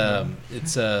 Brolin?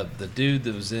 It's the dude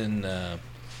that was in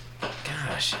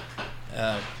Gosh.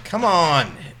 Come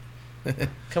on.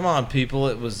 Come on, people.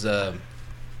 It was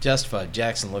Justified.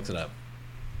 Jackson looked it up.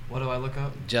 What do I look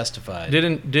up? Justified.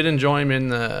 Did enjoy him in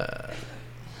the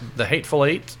Hateful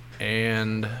Eight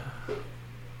and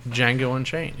Django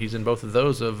Unchained. He's in both of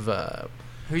those. Of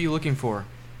Who are you looking for?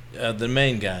 The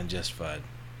main guy in Justified.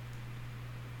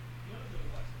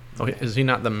 okay, is he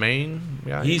not the main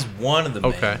guy? He's one of the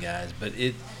main Okay. guys, but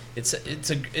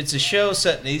it's a show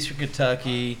set in Eastern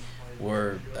Kentucky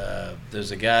where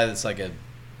there's a guy that's like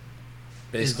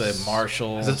basically a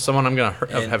marshal. Is it someone I'm gonna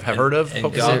have heard of? and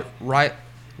Okay. Is it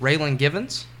Raylan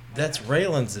Givens? That's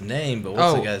Raylan's the name, but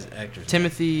what's the guy's actor's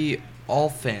Timothy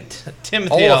Oliphant. name?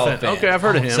 Timothy Oliphant. Okay, I've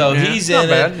heard of him. So Yeah, he's not in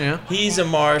bad, it. Yeah. He's a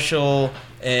marshal,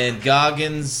 and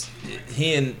Goggins.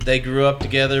 They grew up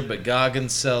together, but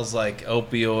Goggins sells like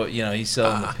opioid. You know, he's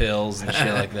selling the pills and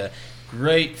shit like that.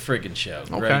 Great freaking show.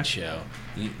 Great Okay. show.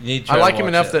 You need to I try like to him watch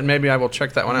enough that maybe I will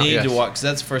check that one out. need Yes. to watch, because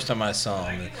that's the first time I saw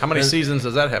him. How many There's- seasons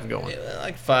does that have going?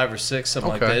 Like 5 or 6,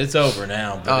 something like Okay. that. It's over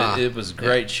now, but Ah. it was a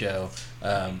great show.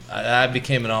 I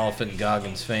became an Oliphant and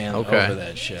Goggins fan Okay. over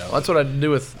that show. Well, that's what I do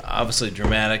with Obviously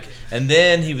dramatic. And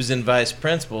then he was in Vice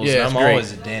Principals, Yeah, and it's I'm great.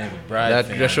 always a Danny McBride that.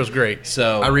 fan. That show's great.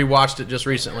 So I rewatched it just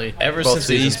recently. ever both since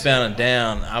the seasons. Eastbound and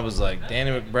Down, I was like, Danny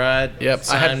McBride, Yep, I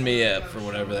sign had- me up for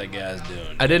whatever that guy's doing.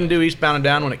 I didn't do Eastbound and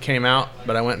Down when it came out,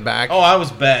 but I went back. I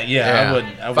was back. Yeah, Yeah. I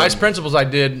wouldn't. Vice Principals I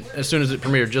did as soon as it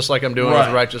premiered, just like I'm doing Right.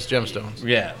 with Righteous Gemstones.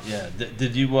 Yeah, yeah.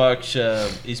 Did you watch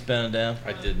Eastbound and Down?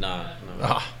 I did not. No.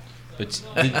 Ah. But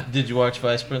did you watch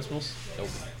Vice Principals?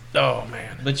 Oh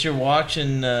man, But you're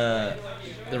watching the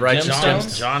Righteous Gemstones?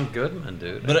 Gemstones. John Goodman,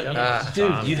 dude. But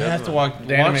dude, John you have to Goodman. watch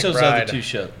Danny those McBride. other two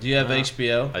shows. Do you have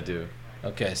HBO? I do.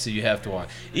 Okay, so you have to watch.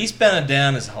 Eastbound and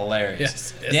Down is hilarious.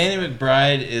 Yes, yes. Danny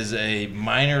McBride is a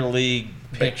minor league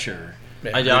pitcher.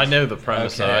 I know the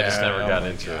premise, Okay, though. I just never oh got my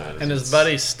into God. it. And his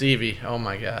buddy Stevie. Oh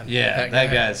my God. Yeah,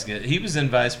 that guy's good. He was in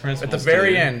Vice Principals. At the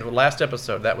very too. end, last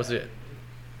episode, that was it.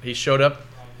 He showed up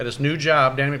at his new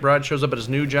job. Danny McBride shows up at his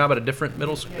new job at a different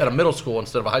middle school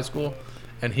instead of a high school,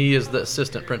 and he is the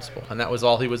assistant principal. And that was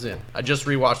all he was in. I just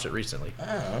rewatched it recently.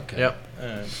 Oh, okay. Yep. All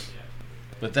right.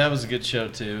 But that was a good show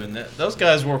too, and those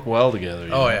guys work well together.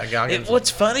 you Oh, know? yeah, Goggins.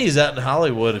 What's funny is out in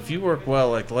Hollywood, if you work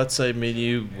well, like let's say me and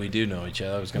you, we do know each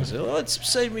other. I was going to say, well, let's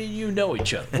say me and you know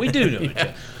each other. We do know each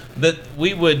other, but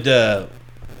we would, we'd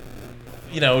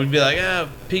be like,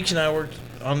 Peach and I worked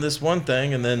on this one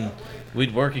thing, and then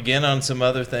we'd work again on some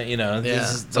other thing. You know, Yeah,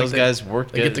 this is, it's like those guys work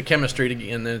They good. get the chemistry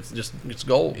together, and then it's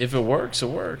gold. If it works, it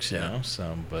works. You know.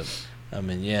 So, but I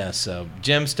mean, yeah. So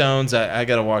Gemstones, I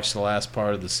got to watch the last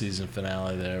part of the season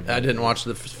finale there. But, I didn't watch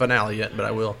the finale yet, but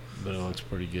I will. but it looks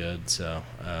pretty good. So,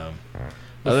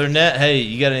 other than that, hey,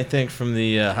 you got anything from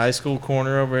the high school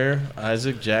corner over here,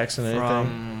 Isaac Jackson? Anything?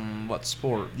 From what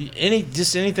sport?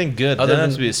 Just anything good. Other Doesn't have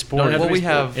than- to be a sport. don't have to Well, be we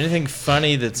sport. have anything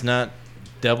funny that's not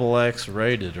XX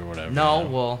rated or whatever. no. you know?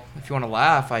 Well, if you want to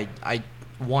laugh, I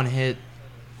one hit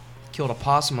killed a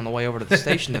possum on the way over to the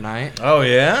station tonight. Oh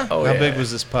yeah. Oh, How yeah. big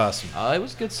was this possum? It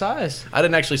was good size. I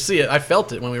didn't actually see it. I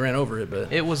felt it when we ran over it,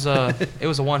 but It was a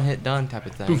one hit done type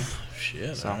of thing.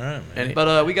 Shit. So- All right, man. and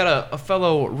But we got a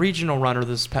fellow regional runner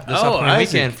this Oh, upcoming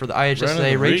Isaac. weekend for the IHSA Running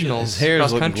the region. regionals His hair is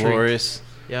cross looking country. glorious.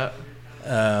 Yeah.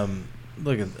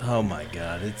 Look at, oh my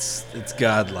God, it's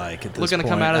godlike at this Looking to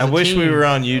point. come out as I a wish we team. were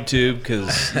on YouTube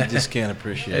because you just can't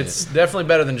appreciate it's it. definitely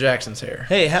better than Jackson's hair.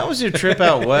 Hey, how was your trip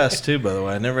out west too? By the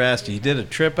way, I never asked you. You did a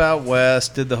trip out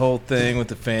west, did the whole thing with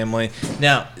the family.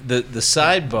 Now, the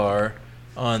sidebar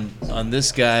on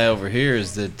this guy over here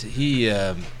is that he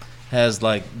has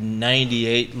like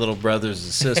 98 little brothers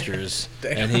and sisters,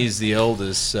 and he's the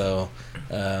oldest. So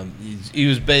he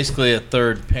was basically a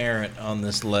third parent on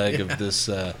this leg of this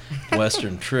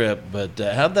western trip. But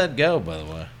how'd that go, by the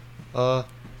way?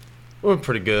 It went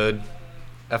pretty good.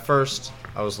 At first,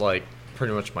 I was like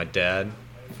pretty much my dad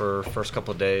for first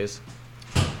couple of days.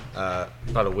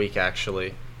 About a week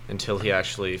actually, until he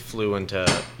actually flew into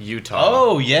Utah.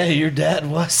 Oh yeah, your dad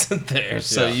wasn't there,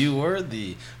 so Yeah. you were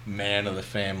the man of the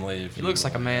family. If He you looks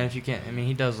like a will. man if you can't. I mean,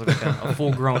 he does look like a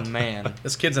full grown man.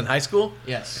 This kid's in high school.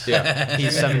 Yes. Yeah.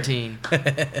 He's 17.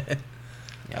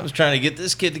 I was trying to get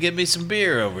this kid to get me some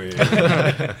beer over here.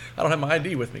 I don't have my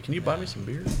ID with me. Can you buy me some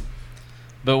beer?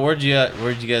 But where'd you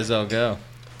guys all go?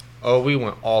 Oh, we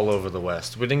went all over the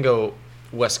West. We didn't go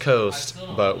West Coast,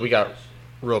 but we got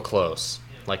real close.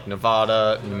 Like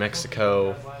Nevada, New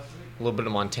Mexico, a little bit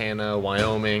of Montana,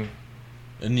 Wyoming.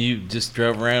 And you just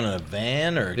drove around in a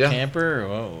van or a Yeah. camper?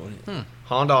 Or what?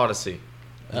 Honda Odyssey.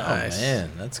 Oh Nice.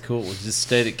 man, that's cool. Just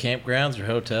stayed at campgrounds or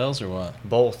hotels or what?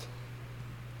 Both.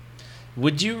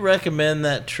 Would you recommend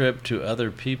that trip to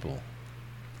other people?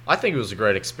 I think it was a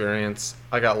great experience.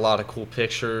 I got a lot of cool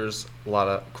pictures, a lot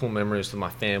of cool memories with my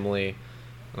family,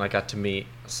 and I got to meet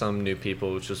some new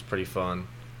people, which was pretty fun.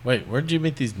 Wait, where'd you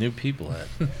meet these new people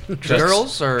at?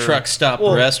 Girls or Truck stop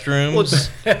Well, restrooms?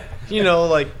 You know,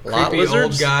 like lot Creepy old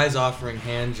lizards. guys offering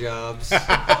hand jobs.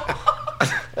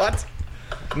 What?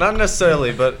 Not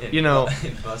necessarily, but you know,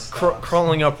 Bus stops.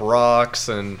 crawling up rocks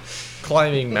and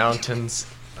climbing mountains.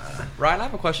 Ryan, I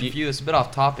have a question for you. It's a bit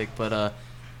off topic, but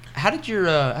how do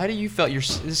you felt your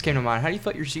this came to mind? How do you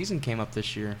felt your season came up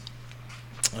this year?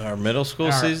 Our middle school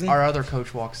Our- season? Our other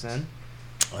coach walks in.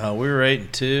 We were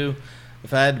 8-2.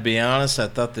 If I had to be honest, I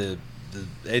thought the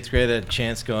 8th grade had a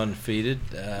chance to go undefeated.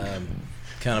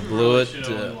 Kind of blew it.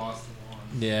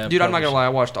 Yeah, Dude, I'm not probably gonna lie. I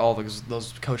watched all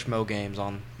those Coach Mo games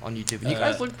on YouTube, and you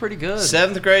guys looked pretty good.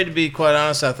 7th grade, to be quite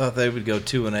honest, I thought they would go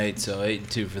 2-8, so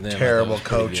 8-2 for them. I thought Terrible was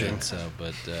pretty coaching. good,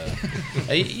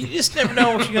 but you just never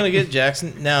know what you're going to get,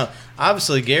 Jackson. Now,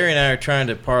 obviously, Gary and I are trying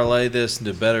to parlay this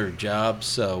into better jobs,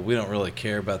 so we don't really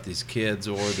care about these kids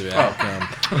or the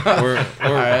outcome.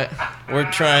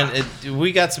 We're trying.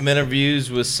 We got some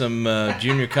interviews with some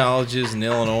junior colleges in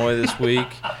Illinois this week.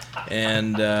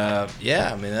 And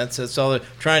yeah, I mean that's all. They're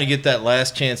trying to get that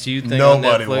last chance you think Nobody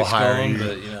on Netflix will hire going, you.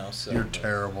 but you know, so You're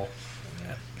terrible.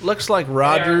 Looks like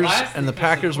Rodgers last and the week was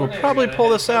Packers will before they probably got pull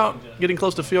ahead this out, getting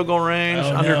close to field goal range,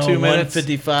 Oh, under no, 2 minutes.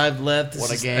 1:55 left. This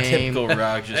What a is game. typical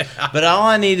Rodgers. But all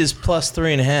I need is plus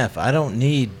 3.5. I don't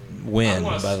need win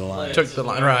by the line. Took the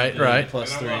line. Right.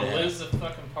 Plus I'm gonna 3.5. lose the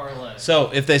fucking parlay. So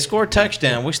if they score a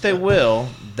touchdown, which they will,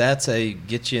 that's a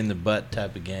get you in the butt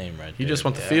type of game right You there. just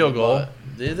want the field goal.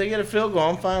 If they get a field goal,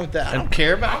 I'm fine with that. I don't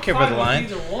care about I'm the fine line.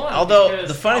 with either one, Although because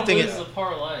the funny I'll thing lose is, the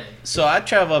parlay. so I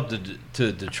travel up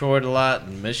to Detroit a lot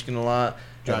and Michigan a lot.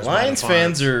 The Drives me Lions nuts.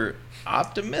 fans are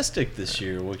optimistic this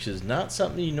year, which is not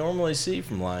something you normally see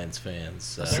from Lions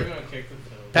fans. They're gonna kick the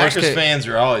field. Packers Worst case- fans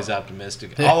are always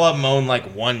optimistic. All of them own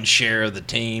like one share of the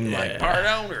team, like Yeah. part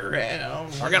owner. Yeah,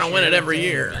 We're gonna win it every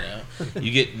year. You know?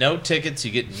 You get no tickets, you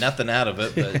get nothing out of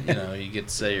it, but you know you get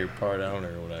to say you're part owner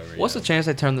or whatever. What's you the chance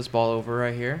they turn this ball over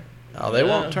right here? Oh, they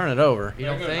won't turn it over. You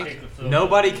They're don't gonna think? kick the field.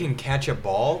 Nobody can catch a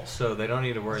ball, so they don't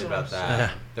need to worry That's what about I'm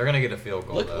that. They're gonna get a field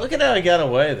goal. Look, though. look at how he got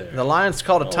away there. The Lions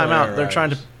called a Oh, timeout. yeah, They're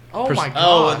trying to. Oh Pers- my god!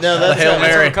 Oh no, The that's Hail that,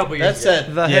 Mary. a couple years That's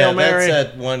that. The yeah, Hail Mary. That's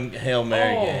that one Hail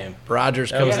Mary Oh. game.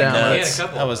 Rodgers That comes was down. He had a nuts.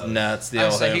 couple That of was those. nuts. The I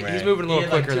old was like, Hail Mary. he's moving a little He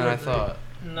had like quicker than 2 I or 3. thought.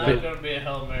 Not But- gonna be a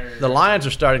Hail Mary. The Lions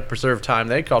are starting to preserve time.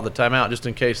 They called the timeout just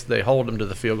in case they hold them to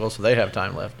the field goal, so they have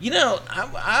time left. You know,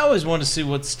 I always want to see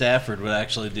what Stafford would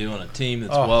actually do on a team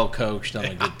that's Oh. well coached on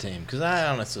a good team, because I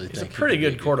honestly He's a think he pretty could be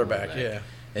good quarterback. Yeah.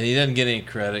 And he doesn't get any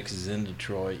credit because he's in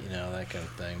Detroit, you know, that kind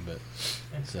of thing.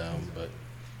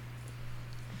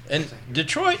 And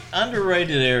Detroit,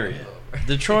 underrated area.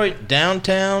 Detroit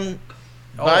downtown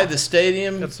by Oh. the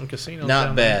stadium, Got some casinos. not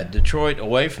down bad. Detroit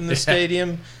away from the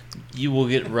stadium, you will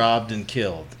get robbed and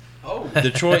killed.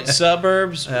 Detroit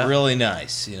suburbs, Yeah. really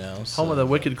nice, you know. there. so- Home of the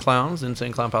Wicked Clowns,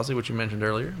 Insane Clown Posse, which you mentioned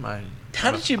earlier. My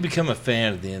How did you become a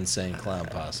fan of the Insane Clown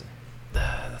Posse?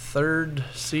 third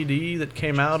CD that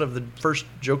came out of the first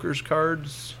Joker's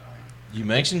cards. You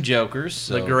mentioned Jokers.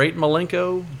 So. The Great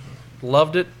Malenko,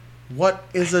 loved it. What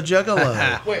is a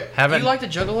juggalo? Wait, Haven't- do you like the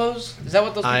Juggalos? Is that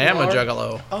what those? I am people a are?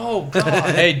 juggalo. Oh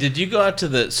god! Hey, did you go out to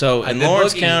the? So I in did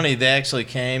Lawrence Boogie. County, they actually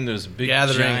came. There was a big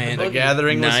Gathering. giant. The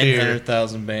gathering was here.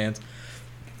 900,000 bands.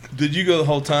 Did you go the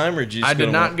whole time, or did you? Just I go did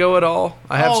to not one? go at all.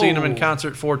 I have seen them in Oh.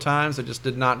 concert 4 times. I just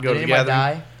did not go Did to the anybody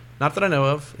gathering. die? Not that I know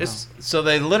of. It's So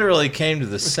they literally came to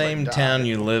the same town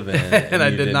you live in, And I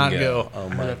you did didn't not go. Oh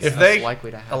my! That's- If God. they- likely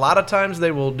to happen. a lot of times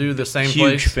they will do the same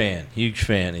Huge place. Huge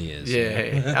fan he is.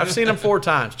 Yeah, I've seen them 4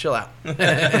 times. Chill out.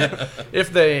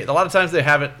 If they, a lot of times they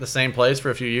have it the same place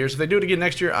for a few years. If they do it again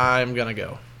next year, I'm gonna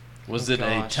go. Was Oh, it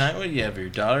gosh. a time? What, you have your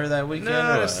daughter that weekend? No,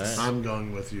 or what? it's- I'm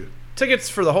going with you. Tickets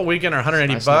for the whole weekend are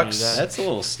 180 Nice to do bucks. that. That's a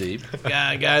little steep.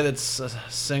 Guy that's a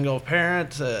single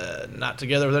parent, not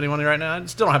together with anyone right now. I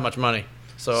still don't have much money.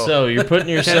 So you're putting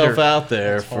yourself Tender. out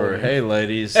there for, hey,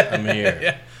 ladies, I'm here.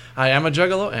 Yeah. I am a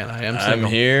juggalo and I am single.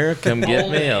 I'm here. Come get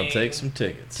me. I'll take some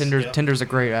tickets. Tinder's a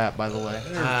great app, by the way.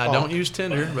 I don't use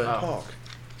Tinder, but Talk.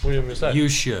 What do you say? You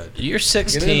should. You're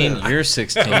 16. You're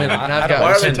 16. And I've got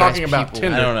why are they some talking nice about people. I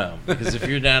Tinder? don't know. Because if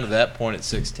you're down to that point at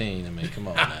 16, I mean, come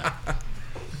on now.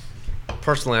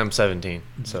 Personally, I'm 17,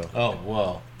 so Oh,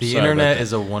 well. The sorry internet about that.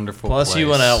 is a wonderful Plus, place. you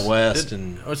went out west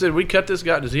and. I said we cut this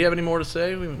guy. Does he have any more to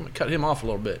say? We cut him off a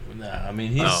little bit. No, I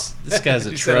mean, he's Oh. this guy's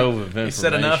a He said- trove of he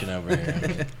said enough. information over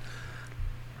here.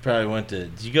 Probably went to.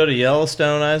 Did you go to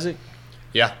Yellowstone, Isaac?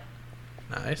 yeah,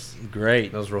 Nice.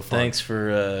 Great. that was real fun. Thanks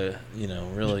for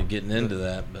really getting into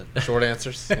that. But Short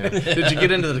answers. Yeah. Did you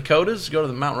get into the Dakotas? Go to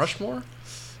the Mount Rushmore?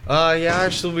 Yeah,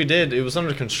 actually we did. It was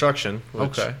under construction,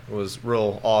 which Okay. was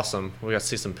real awesome. We got to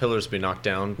see some pillars be knocked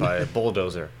down by a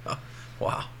bulldozer.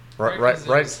 Wow. Right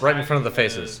in front of the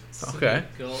faces. Okay.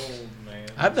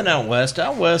 I've been out west.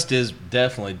 Out west is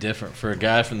definitely different for a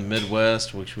guy from the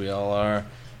Midwest, which we all are.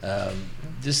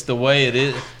 Just the way it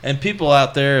is, and people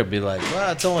out there would be like,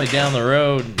 "Well, it's only down the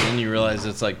road," and then you realize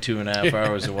it's like 2.5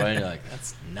 hours away. And you're like,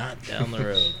 "That's not down the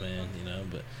road, man." You know,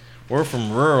 but we're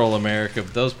from rural America.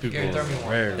 But those people Gary, throw me are one.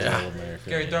 rare rural America.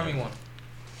 Gary, throw me one.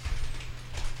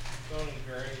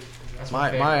 That's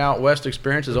My favorite. out west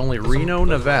experience is only Reno,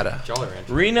 Nevada. Jolly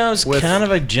Rancher. Reno's With- kind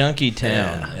of a junky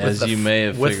town, with as the you may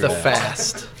have with the figured out.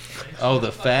 fast. Oh,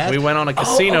 the fast. We went on a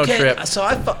casino okay. trip So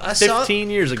I saw 15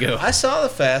 years ago. I saw the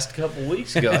Fast a couple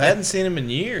weeks ago. I hadn't seen him in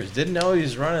years. Didn't know he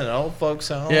was running an old folks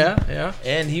home. Yeah.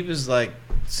 And he was like,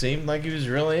 seemed like he was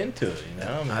really into it. You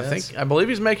know, I, mean, I believe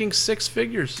he's making 6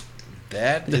 figures.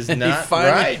 that is He not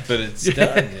finally- right, but it's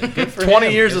done. Yeah, good for 20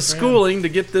 him. years Good of for him. schooling to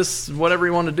get this whatever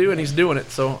he wanted to do, and he's doing it.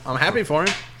 So I'm happy for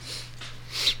him.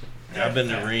 I've been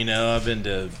to Reno. I've been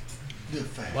to.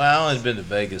 Well, I've been to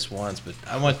Vegas once, but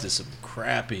I went to some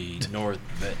crappy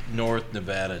North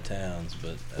Nevada towns.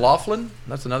 But Laughlin,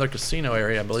 that's another casino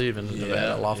area, I believe, in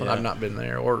Nevada. Laughlin, yeah. I've not been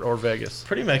there, or Vegas.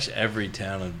 pretty much every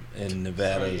town in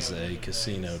Nevada is a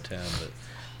casino town.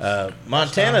 But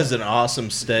Montana's an awesome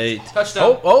state.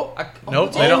 Touchdown. Nope, they Oh,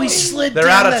 don't. he slid They're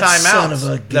down out of that son of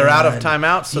a timeouts. They're out of gun.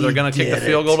 timeouts, so they're He going to kick the did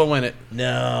field it. goal to win it.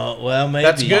 No, well, maybe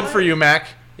That's good for you, Mac.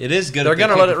 It is good. They're if going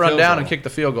to kick let the it run field down goal. and kick the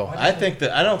field goal. I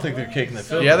don't think they're kicking the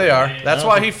field Yeah, goal. they are. That's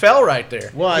why he fell right there.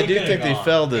 Well, I do think they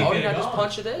fell to. Oh, you not just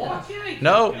punch it in?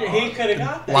 No, He could have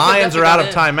got that. Lions are out of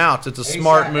definitely timeouts. It's a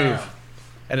smart move,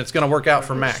 and it's going to work out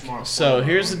for Mac. So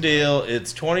here's the deal.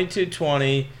 It's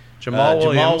 22-20. Jamal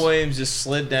Williams. just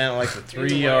slid down like the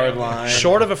 3-yard line.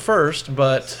 Short of a first,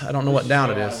 but I don't know what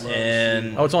down it is.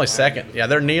 And Oh, it's only second. Yeah,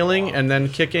 they're kneeling and then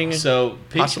kicking. so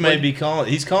Peach Possibly. may be calling.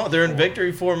 He's calling. They're in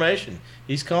victory formation.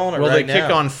 He's calling it Will right they now.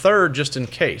 kick on third just in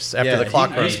case after Yeah, the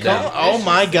clock he- runs he's down? calling- Oh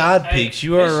my God, Peach,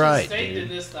 you are right, State dude.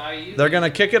 did this to IU. They're going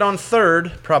to kick it on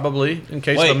third probably in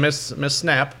case of a Wait. miss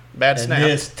snap, bad And snap.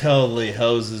 this totally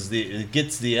hoses it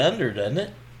gets the under, doesn't it?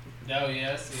 No,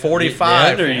 yes.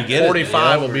 45. The under, you get it.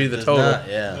 45 The will be over the does total. not,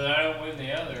 yeah. But I don't win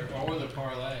the other or the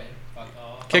parlay. Fuck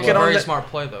off. Kick That's it a on very the, smart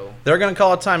play, though. They're going to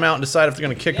call a timeout and decide if they're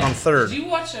going to kick on third. Did you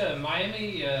watch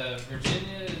Miami,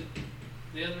 Virginia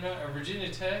the other night, or Virginia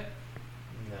Tech?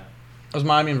 It was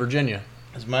Miami and Virginia.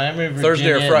 It's Miami, Virginia.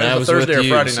 Thursday or and Friday- I it was was a Thursday with or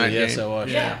you, Friday so night yes, game. I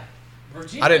watched Yeah. it.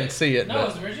 Virginia. I didn't see it, No, but- it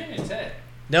was Virginia Tech.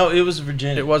 No, it was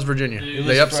Virginia. It was Virginia. Dude,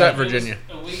 They upset it was Virginia.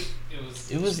 a week. It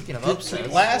was. It was Speaking of the upsets.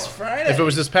 last Friday. If it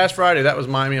was this past Friday, that was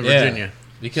Miami and Yeah. Virginia.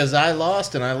 Because I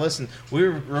lost and I listened. We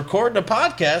were recording a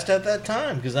podcast at that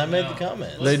time because I made the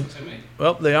comment. Listen to me.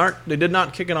 Well, they aren't. They did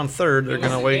not kick it on third. They're It was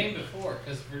going to the wait. game before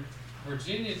because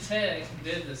Virginia Tech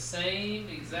did the same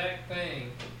exact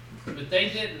thing, but they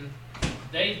didn't.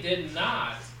 They did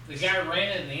not. The guy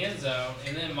ran in the end zone,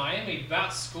 and then Miami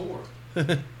about scored to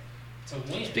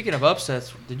win. Speaking of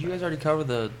upsets, did you guys already cover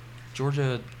the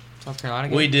Georgia South Carolina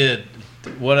game? We did.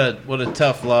 What a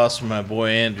tough loss for my boy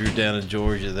Andrew down in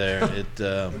Georgia there. It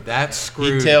That he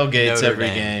screwed tailgates Notre every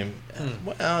Dame. game.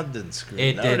 Well, it didn't screw.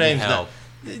 It Notre didn't Dame's help.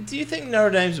 Not, do you think Notre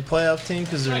Dame's a playoff team?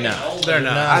 Because they're not. They're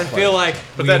not. I feel like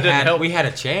But we that didn't had, help. we had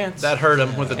a chance. That hurt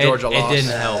them with the It- Georgia it loss.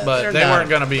 didn't help. But They're they not- weren't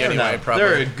going to be they're anyway, not. probably.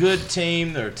 They're a good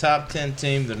team. They're a top 10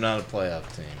 team. They're not a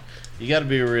playoff team. You got to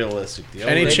be realistic. The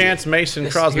Any old- chance Mason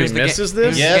This- Crosby here's the ga- misses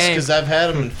this? Yes, game. because I've had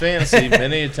them in fantasy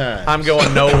many a time. I'm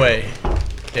going no way.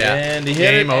 Yeah. And he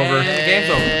hit Game it, over. And the game's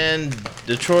over. And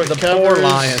Detroit The covers. poor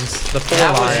Lions. The poor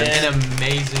That was Lions. an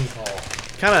amazing call.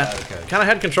 Kind of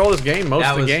had control of this game most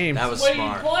That of the was, game. That was Way you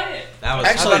smart. play it. That was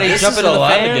Actually, How about he this jump is into a the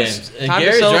lot of fans? games. And Time to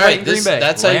Gary's celebrate right. in Green Bay.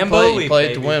 That's how you Lambeau play. You Leap, play it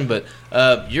to baby. win.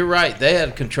 But you're right. They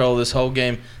had control this whole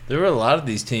game. There were a lot of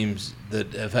these teams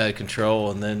that have had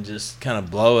control and then just kind of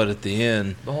blow it at the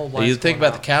end. The whole You lights think going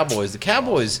about the Cowboys. The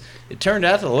Cowboys, it turned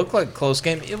out to look like a close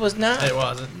game. It was not. It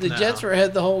wasn't, The no. Jets were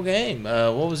ahead the whole game.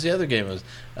 What was the other game? It was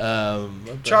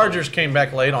Chargers came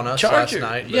back late on us Charger,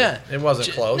 last night. But yeah. It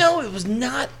wasn't close. No, it was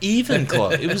not even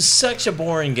close. It was such a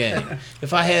boring game.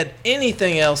 If I had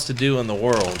anything else to do in the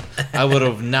world, I would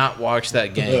have not watched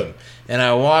that game. And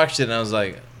I watched it and I was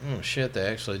like, oh shit, they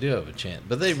actually do have a chance.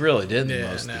 But they really didn't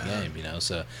most of the game, you know.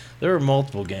 So there were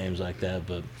multiple games like that.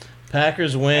 But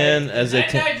Packers win as they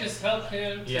that guy just helped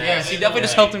him. Yes, he definitely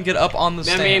just helped him get up on the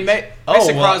I stand. mean, Oh,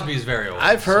 Mason well, Crosby is very old.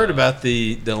 I've heard about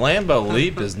the Lambeau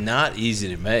Leap is not easy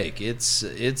to make. It's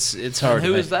hard.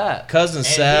 who to is make. that? Cousin and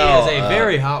Sal. he is a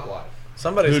very hot wife.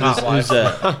 Somebody's hot wife. Who's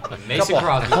that? Mason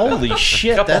Crosby. Holy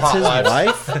shit, Couple that's hot his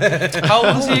wives. wife? How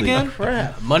old is he Holy again?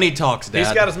 crap. Money talks, Dad.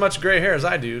 He's got as much gray hair as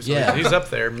I do. So Yeah. he's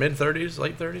up there, mid 30s,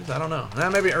 late 30s. I don't know.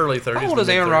 Maybe early 30s. How old is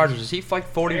mid-30s. Aaron Rodgers? Is he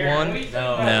like 41?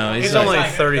 No, He's like- only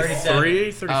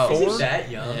 33, 34. Oh.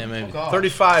 that young. Yeah, maybe.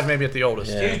 35 maybe at the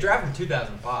oldest. Yeah. He was drafted in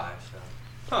 2005.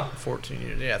 So. 14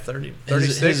 years. Yeah, 30. His,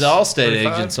 36. his Allstate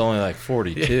 35. agent's only like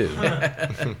 42.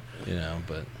 You know,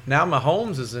 but Now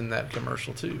Mahomes is in that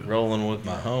commercial too. rolling with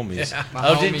my homies. Yeah.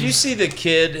 Oh, did you see the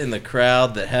kid in the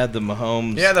crowd that had the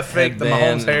Mahomes? Yeah, the fake, the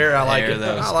headband Mahomes hair. I like it.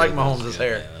 That was I like good. That was Mahomes' good.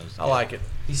 hair. Yeah, that was I good. like it.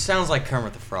 He sounds like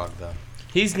Kermit the Frog, though.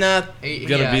 He's not He-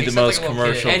 gonna yeah, be he the sounds most like a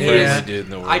little kid. commercial And friendly he's- dude in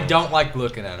the world. I don't like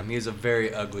looking at him. He's a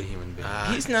very ugly human being.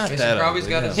 He's not Mason that Crosby's ugly.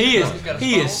 got no. his- he is. He's got a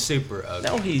He smile? is super ugly.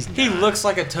 No, he's not. He looks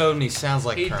like a toad and he sounds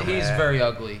like Kermit. He's very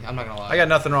ugly. I'm not gonna lie. I got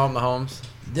nothing wrong with Mahomes.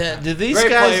 Did these Great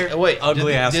guys player, wait?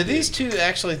 ugly did, ass did dude. these two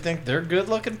actually think they're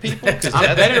good-looking people? 'Cause I'm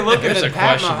that's- better looking there's than a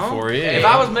Pat question Mahomes. for you. If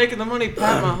I was making the money,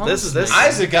 Pat Mahomes. This-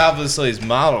 Isaac obviously is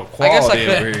model I guess I quality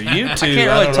could- over here. You two, I can't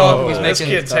really don't talk know. if he's This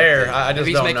making kid's hair. I if just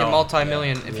he's don't making know.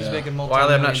 multi-million. If he's making multi-million.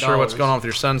 Wiley, I'm not sure what's dollars. going on with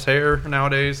your son's hair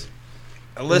nowadays.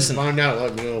 Listen, Find out.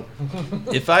 Let me know.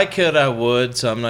 if I could, I would. So I'm not